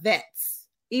lot of vets,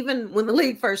 even when the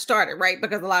league first started, right?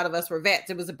 Because a lot of us were vets.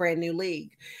 It was a brand new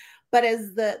league. But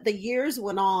as the years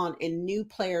went on and new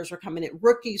players were coming in,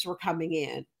 rookies were coming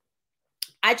in,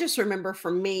 I just remember for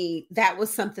me, that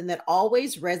was something that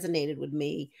always resonated with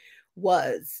me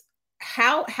was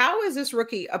how is this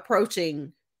rookie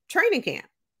approaching training camp?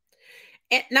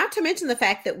 And not to mention the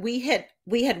fact that we had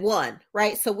won,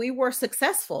 right? So we were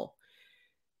successful.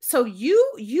 So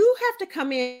you have to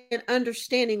come in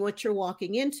understanding what you're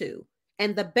walking into.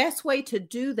 And the best way to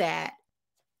do that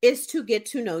is to get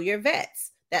to know your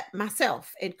vets, that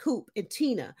myself and Coop and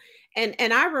Tina. And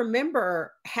I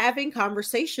remember having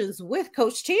conversations with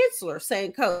Coach Chancellor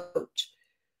saying, Coach,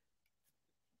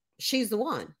 she's the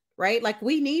one, right? Like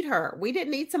we need her. We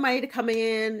didn't need somebody to come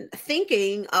in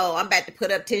thinking, oh, I'm about to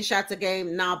put up 10 shots a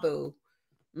game. Nah, boo.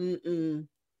 No.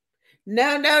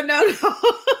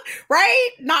 Right?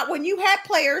 Not when you had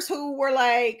players who were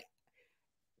like,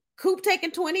 Coop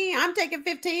taking 20, I'm taking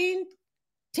 15,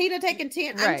 Tina taking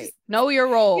 10. Right. Know your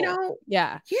role. You know?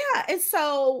 Yeah. Yeah. And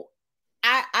so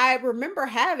I remember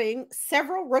having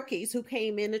several rookies who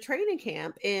came into training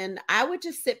camp, and I would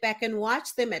just sit back and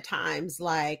watch them at times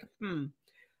like,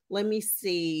 let me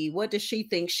see, what does she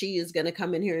think she is going to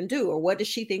come in here and do? Or what does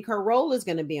she think her role is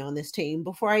going to be on this team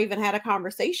before I even had a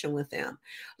conversation with them?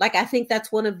 Like, I think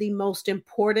that's one of the most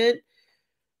important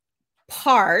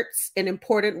parts and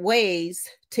important ways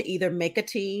to either make a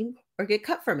team or get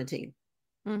cut from a team.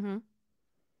 Mm-hmm.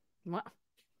 Well,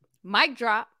 mic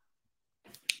drop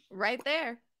right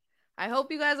there. I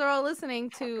hope you guys are all listening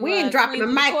to. We ain't dropping the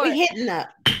mic, we hitting up.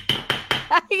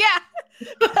 Yeah.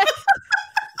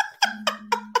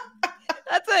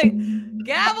 That's a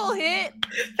gavel hit.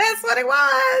 That's what it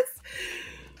was.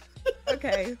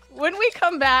 Okay. When we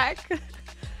come back,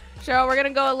 Cheryl, we're going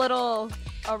to go a little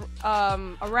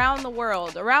around the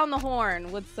world, around the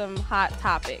horn with some hot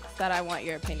topics that I want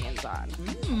your opinions on.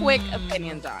 Quick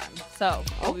opinions on. So,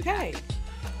 okay.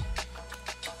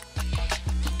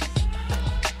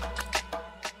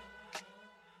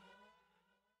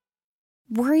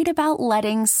 Worried about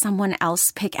letting someone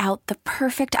else pick out the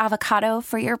perfect avocado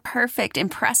for your perfect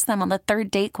impress them on the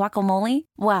third date guacamole?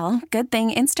 Well, good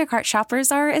thing Instacart shoppers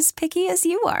are as picky as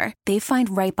you are. They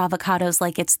find ripe avocados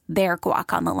like it's their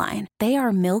guac on the line. They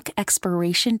are milk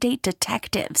expiration date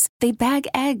detectives. They bag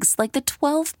eggs like the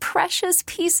 12 precious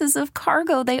pieces of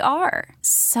cargo they are.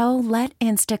 So let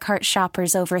Instacart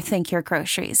shoppers overthink your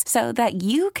groceries so that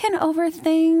you can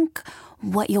overthink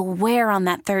what you'll wear on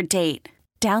that third date.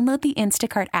 Download the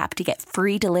Instacart app to get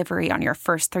free delivery on your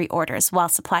first 3 orders while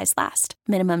supplies last.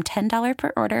 Minimum $10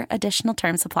 per order. Additional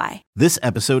terms apply. This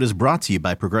episode is brought to you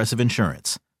by Progressive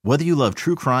Insurance. Whether you love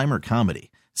true crime or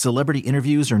comedy, celebrity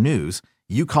interviews or news,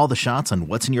 you call the shots on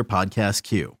what's in your podcast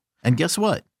queue. And guess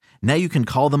what? Now you can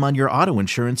call them on your auto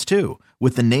insurance too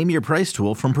with the Name Your Price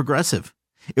tool from Progressive.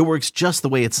 It works just the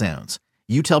way it sounds.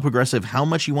 You tell Progressive how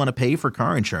much you want to pay for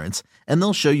car insurance, and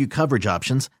they'll show you coverage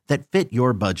options that fit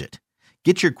your budget.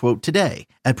 Get your quote today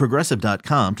at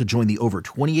Progressive.com to join the over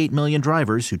 28 million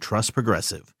drivers who trust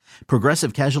Progressive.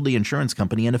 Progressive Casualty Insurance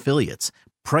Company and Affiliates.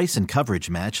 Price and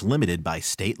coverage match limited by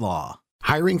state law.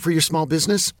 Hiring for your small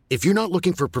business? If you're not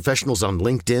looking for professionals on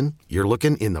LinkedIn, you're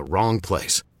looking in the wrong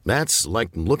place. That's like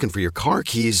looking for your car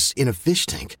keys in a fish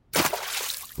tank.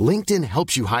 LinkedIn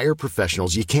helps you hire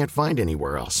professionals you can't find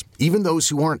anywhere else, even those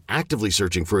who aren't actively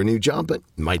searching for a new job but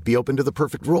might be open to the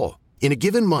perfect role. In a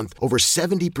given month, over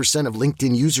 70% of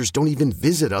LinkedIn users don't even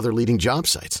visit other leading job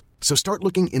sites. So start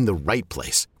looking in the right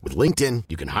place. With LinkedIn,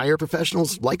 you can hire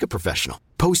professionals like a professional.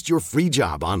 Post your free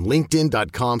job on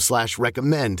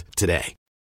linkedin.com/recommend today.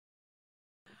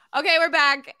 Okay, we're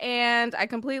back, and I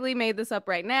completely made this up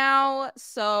right now,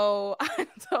 so I'm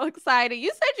so excited.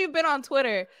 You said you've been on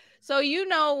Twitter, so you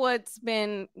know what's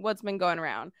been going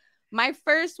around. My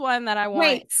first one that I want.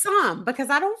 Wait, because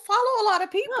I don't follow a lot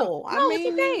of people. No, it's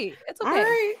okay. It's okay. All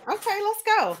right. Okay, let's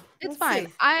go. It's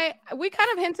fine. We kind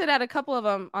of hinted at a couple of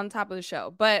them on top of the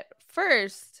show, but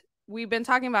first, we've been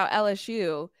talking about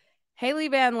LSU. Haley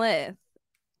Van Lith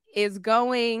is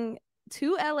going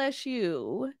to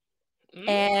LSU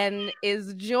and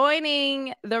is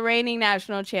joining the reigning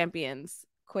national champions.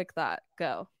 Quick thought,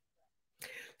 go.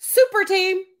 Super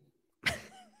team.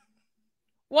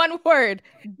 One word,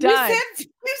 done.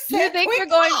 You said you think you're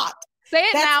going? Say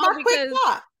it now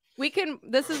because we can.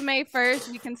 This is May 1st.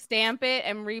 We can stamp it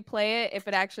and replay it if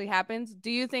it actually happens.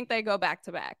 Do you think they go back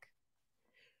to back?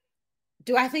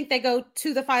 Do I think they go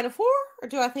to the Final Four, or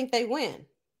do I think they win?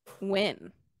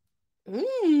 Win.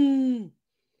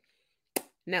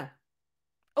 No.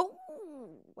 Oh,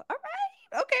 all right.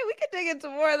 Okay, we can dig into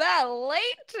more of that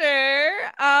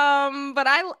later. But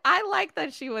I like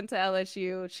that she went to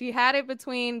LSU. She had it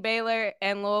between Baylor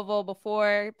and Louisville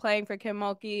before playing for Kim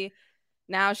Mulkey.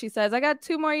 Now she says, I got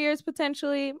 2 more years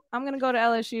potentially. I'm gonna go to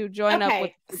LSU, join up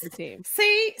with the super team.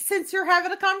 See, since you're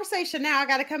having a conversation now, I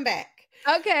got to come back.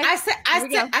 Okay. I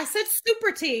said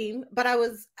super team, but I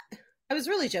was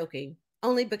really joking,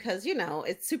 only because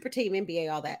it's super team,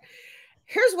 NBA, all that.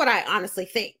 Here's what I honestly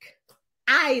think.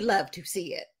 I love to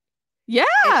see it. Yeah.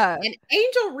 An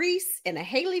Angel Reese and a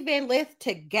Haley Van Lith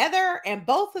together, and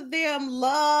both of them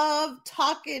love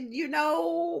talking,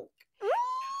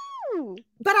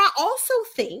 But I also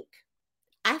think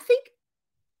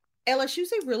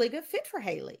LSU's a really good fit for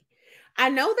Haley. I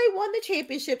know they won the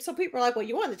championship. Some people are like, well,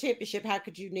 you won the championship. How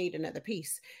could you need another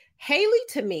piece? Haley,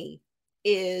 to me,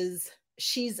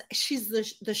 she's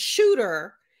the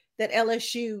shooter that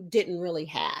LSU didn't really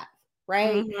have.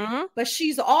 Right. Mm-hmm. But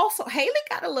Haley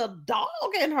got a little dog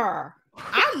in her.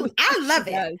 I love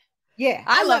it. Yeah.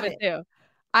 I love it too.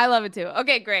 I love it too.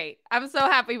 Okay, great. I'm so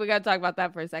happy we got to talk about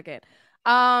that for a second.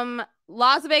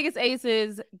 Las Vegas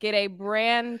Aces get a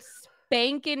brand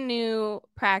spanking new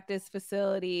practice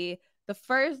facility. The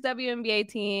first WNBA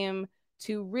team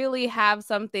to really have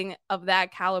something of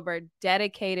that caliber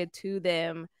dedicated to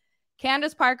them.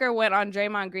 Candace Parker went on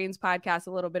Draymond Green's podcast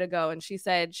a little bit ago, and she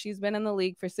said she's been in the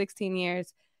league for 16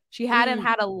 years. She hadn't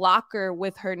had a locker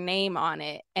with her name on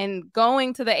it. And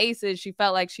going to the Aces, she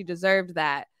felt like she deserved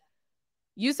that.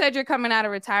 You said you're coming out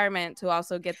of retirement to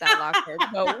also get that locker.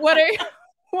 So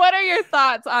what are your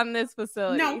thoughts on this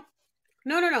facility? No.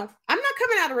 I'm not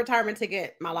coming out of retirement to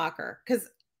get my locker, because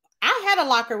I had a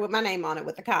locker with my name on it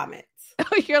with the comments.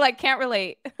 Oh, you're like, can't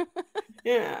relate.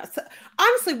 Yeah. So,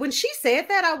 honestly, when she said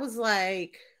that, I was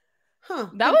like, that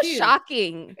confused. was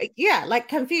shocking. Yeah, like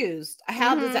confused.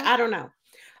 How does it? I don't know.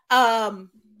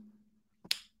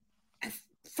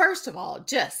 First of all,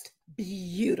 just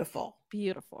beautiful.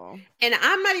 Beautiful. And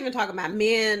I'm not even talking about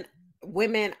men,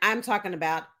 women. I'm talking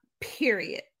about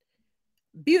period.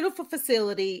 Beautiful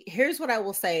facility. Here's what I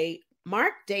will say.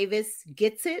 Mark Davis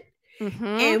gets it. Mm-hmm.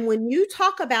 And when you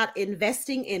talk about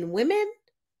investing in women,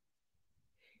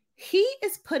 he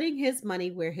is putting his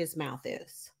money where his mouth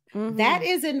is. Mm-hmm. That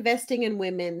is investing in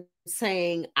women,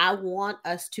 saying, I want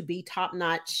us to be top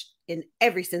notch in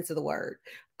every sense of the word.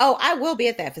 Oh, I will be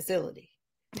at that facility.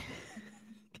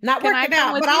 Not working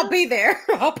out, but I'll be there.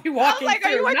 I'll be walking. I was like,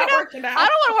 are you working out? I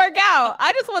don't want to work out.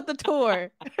 I just want the tour.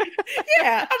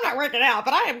 Yeah, I'm not working out,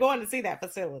 but I am going to see that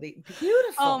facility.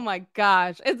 Beautiful. Oh my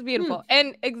gosh. It's beautiful.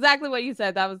 And exactly what you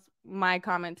said. That was my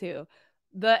comment too.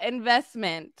 The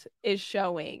investment is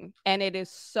showing, and it is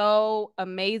so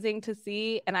amazing to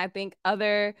see. And I think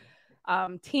other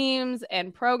teams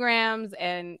and programs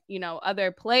and,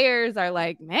 other players are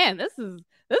like, man, this is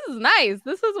nice.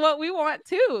 This is what we want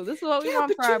too. This is what we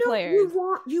want for our players.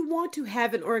 You want to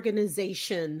have an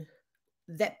organization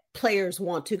that players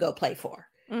want to go play for.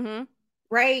 Mm-hmm.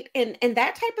 Right. And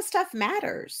that type of stuff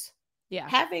matters. Yeah.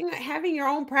 Having your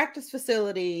own practice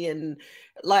facility and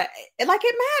like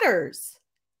it matters.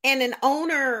 And an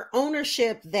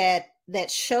ownership that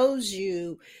shows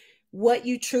you what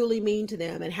you truly mean to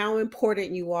them and how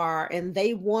important you are. And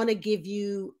they want to give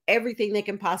you everything they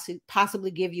can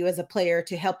possibly give you as a player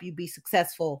to help you be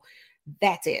successful.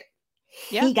 That's it.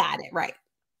 Yeah. He got it right.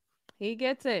 He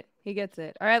gets it. He gets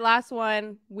it. All right, last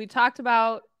one. We talked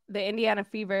about the Indiana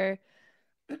Fever.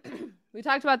 We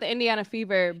talked about the Indiana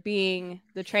Fever being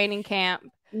the training camp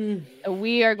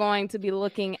we are going to be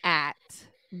looking at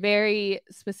very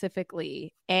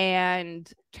specifically.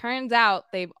 And turns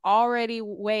out they've already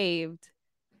waived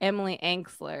Emily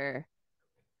Angsler.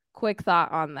 Quick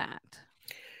thought on that.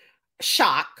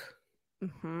 Shock.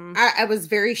 I was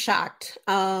very shocked.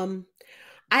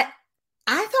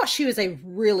 I thought she was a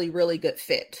really, really good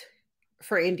fit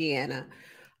for Indiana.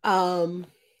 But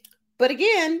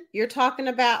again, you're talking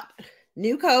about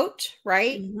new coach,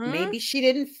 right? Maybe she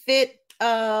didn't fit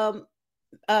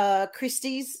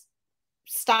Christie's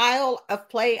style of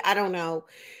play. I don't know.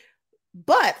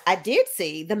 But I did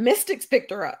see the Mystics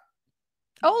picked her up.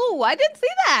 Oh, I didn't see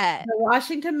that. The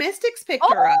Washington Mystics picked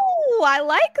her up. Oh, I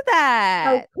like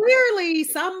that. So clearly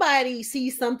somebody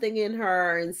sees something in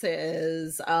her and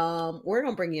says, we're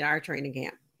going to bring you to our training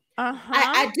camp.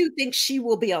 I do think she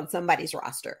will be on somebody's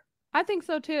roster. I think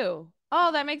so too.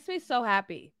 Oh, that makes me so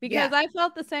happy because I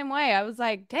felt the same way. I was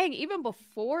like, dang, even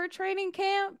before training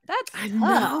camp, that's tough. I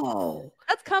know.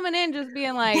 That's coming in just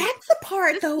being like, that's the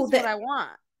part though that I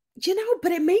want. You know,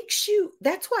 but it makes you,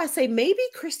 that's why I say maybe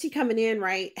Christy coming in,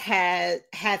 right, had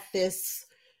this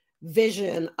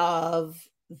vision of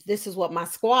this is what my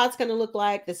squad's going to look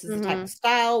like. This is the type of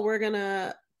style we're going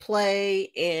to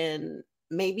play. And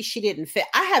maybe she didn't fit.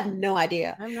 I have no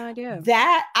idea. I have no idea.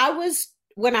 That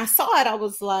when I saw it, I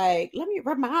was like, let me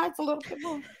rub my eyes a little bit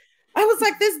more. I was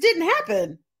like, this didn't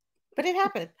happen, but it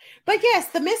happened. But yes,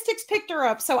 the Mystics picked her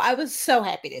up. So I was so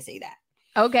happy to see that.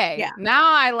 Okay. Yeah.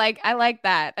 Now I like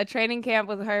that. A training camp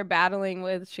with her battling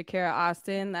with Shakira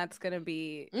Austin. That's going to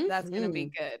be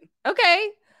good. Okay.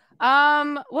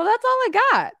 Well, that's all I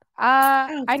got.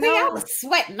 I know I was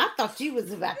sweating. I thought you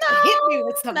was about to hit me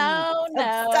with some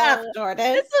stuff,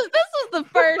 Jordan. This was the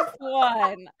first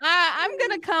one. I'm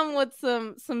gonna come with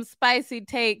some spicy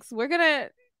takes. We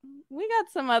got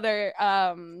some other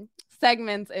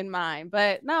segments in mind,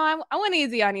 but no, I went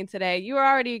easy on you today. You were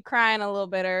already crying a little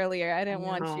bit earlier. I didn't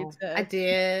want you to. I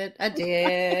did.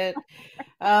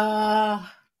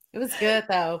 It was good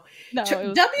though. No,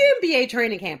 WNBA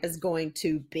training camp is going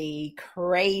to be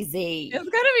crazy. It's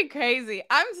going to be crazy.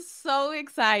 I'm so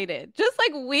excited. Just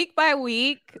like week by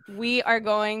week, we are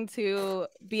going to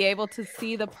be able to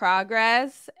see the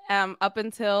progress up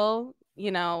until,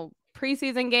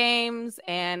 preseason games,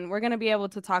 and we're going to be able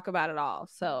to talk about it all.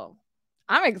 So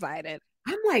I'm excited.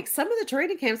 I'm like, some of the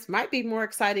training camps might be more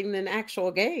exciting than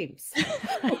actual games.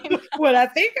 When I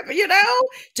think of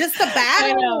just the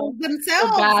battles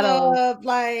themselves of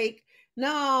like,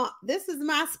 no, this is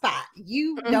my spot.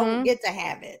 You don't get to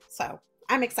have it. So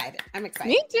I'm excited.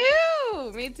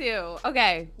 Me too.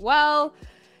 Okay. Well,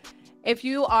 if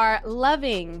you are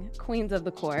loving Queens of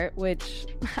the Court, which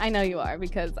I know you are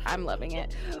because I'm loving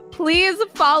it, please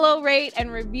follow, rate,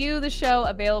 and review the show,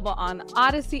 available on the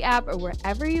Odyssey app or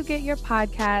wherever you get your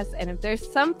podcasts. And if there's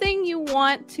something you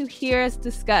want to hear us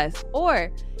discuss, or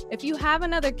if you have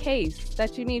another case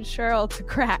that you need Cheryl to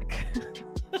crack,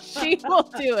 she will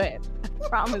do it. I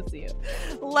promise you.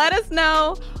 Let us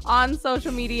know on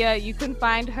social media. You can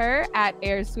find her at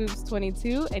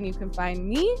AirSwoops22, and you can find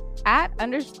me at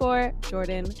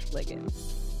 _Jordan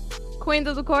Liggins. Queens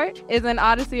of the Court is an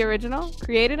Odyssey original,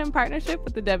 created in partnership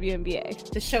with the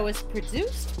WNBA. The show is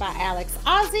produced by Alex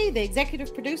Ozzie. The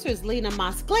executive producer is Lena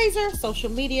Moss-Glazer. Social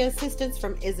media assistance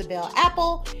from Isabel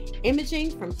Apple.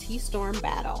 Imaging from T-Storm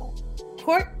Battle.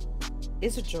 Court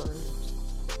is adjourned.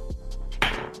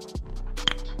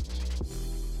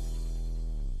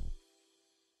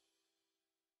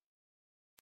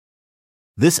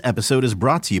 This episode is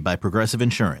brought to you by Progressive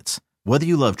Insurance. Whether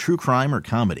you love true crime or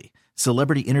comedy,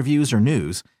 celebrity interviews or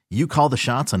news, you call the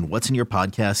shots on what's in your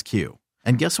podcast queue.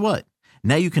 And guess what?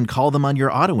 Now you can call them on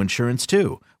your auto insurance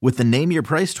too, with the Name Your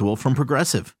Price tool from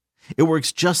Progressive. It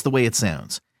works just the way it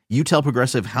sounds. You tell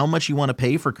Progressive how much you want to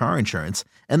pay for car insurance,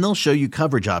 and they'll show you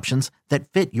coverage options that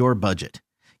fit your budget.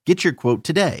 Get your quote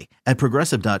today at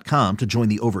Progressive.com to join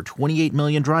the over 28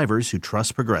 million drivers who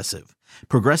trust Progressive.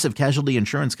 Progressive Casualty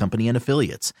Insurance Company and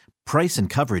Affiliates. Price and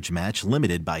coverage match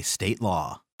limited by state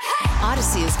law.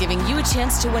 Odyssey is giving you a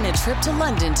chance to win a trip to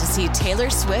London to see Taylor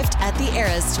Swift at the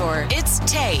Eras Tour. It's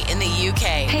Tay in the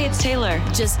UK. Hey, it's Taylor.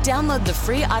 Just download the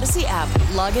free Odyssey app,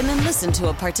 log in and listen to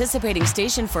a participating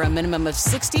station for a minimum of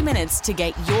 60 minutes to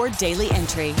get your daily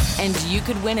entry. And you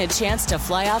could win a chance to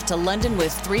fly off to London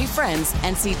with 3 friends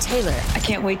and see Taylor. I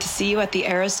can't wait to see you at the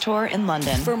Eras Tour in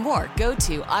London. For more, go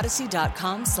to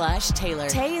odyssey.com/Taylor.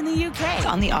 Tay in the UK. It's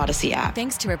on the Odyssey app.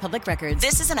 Thanks to Republic Records.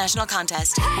 This is a national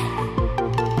contest.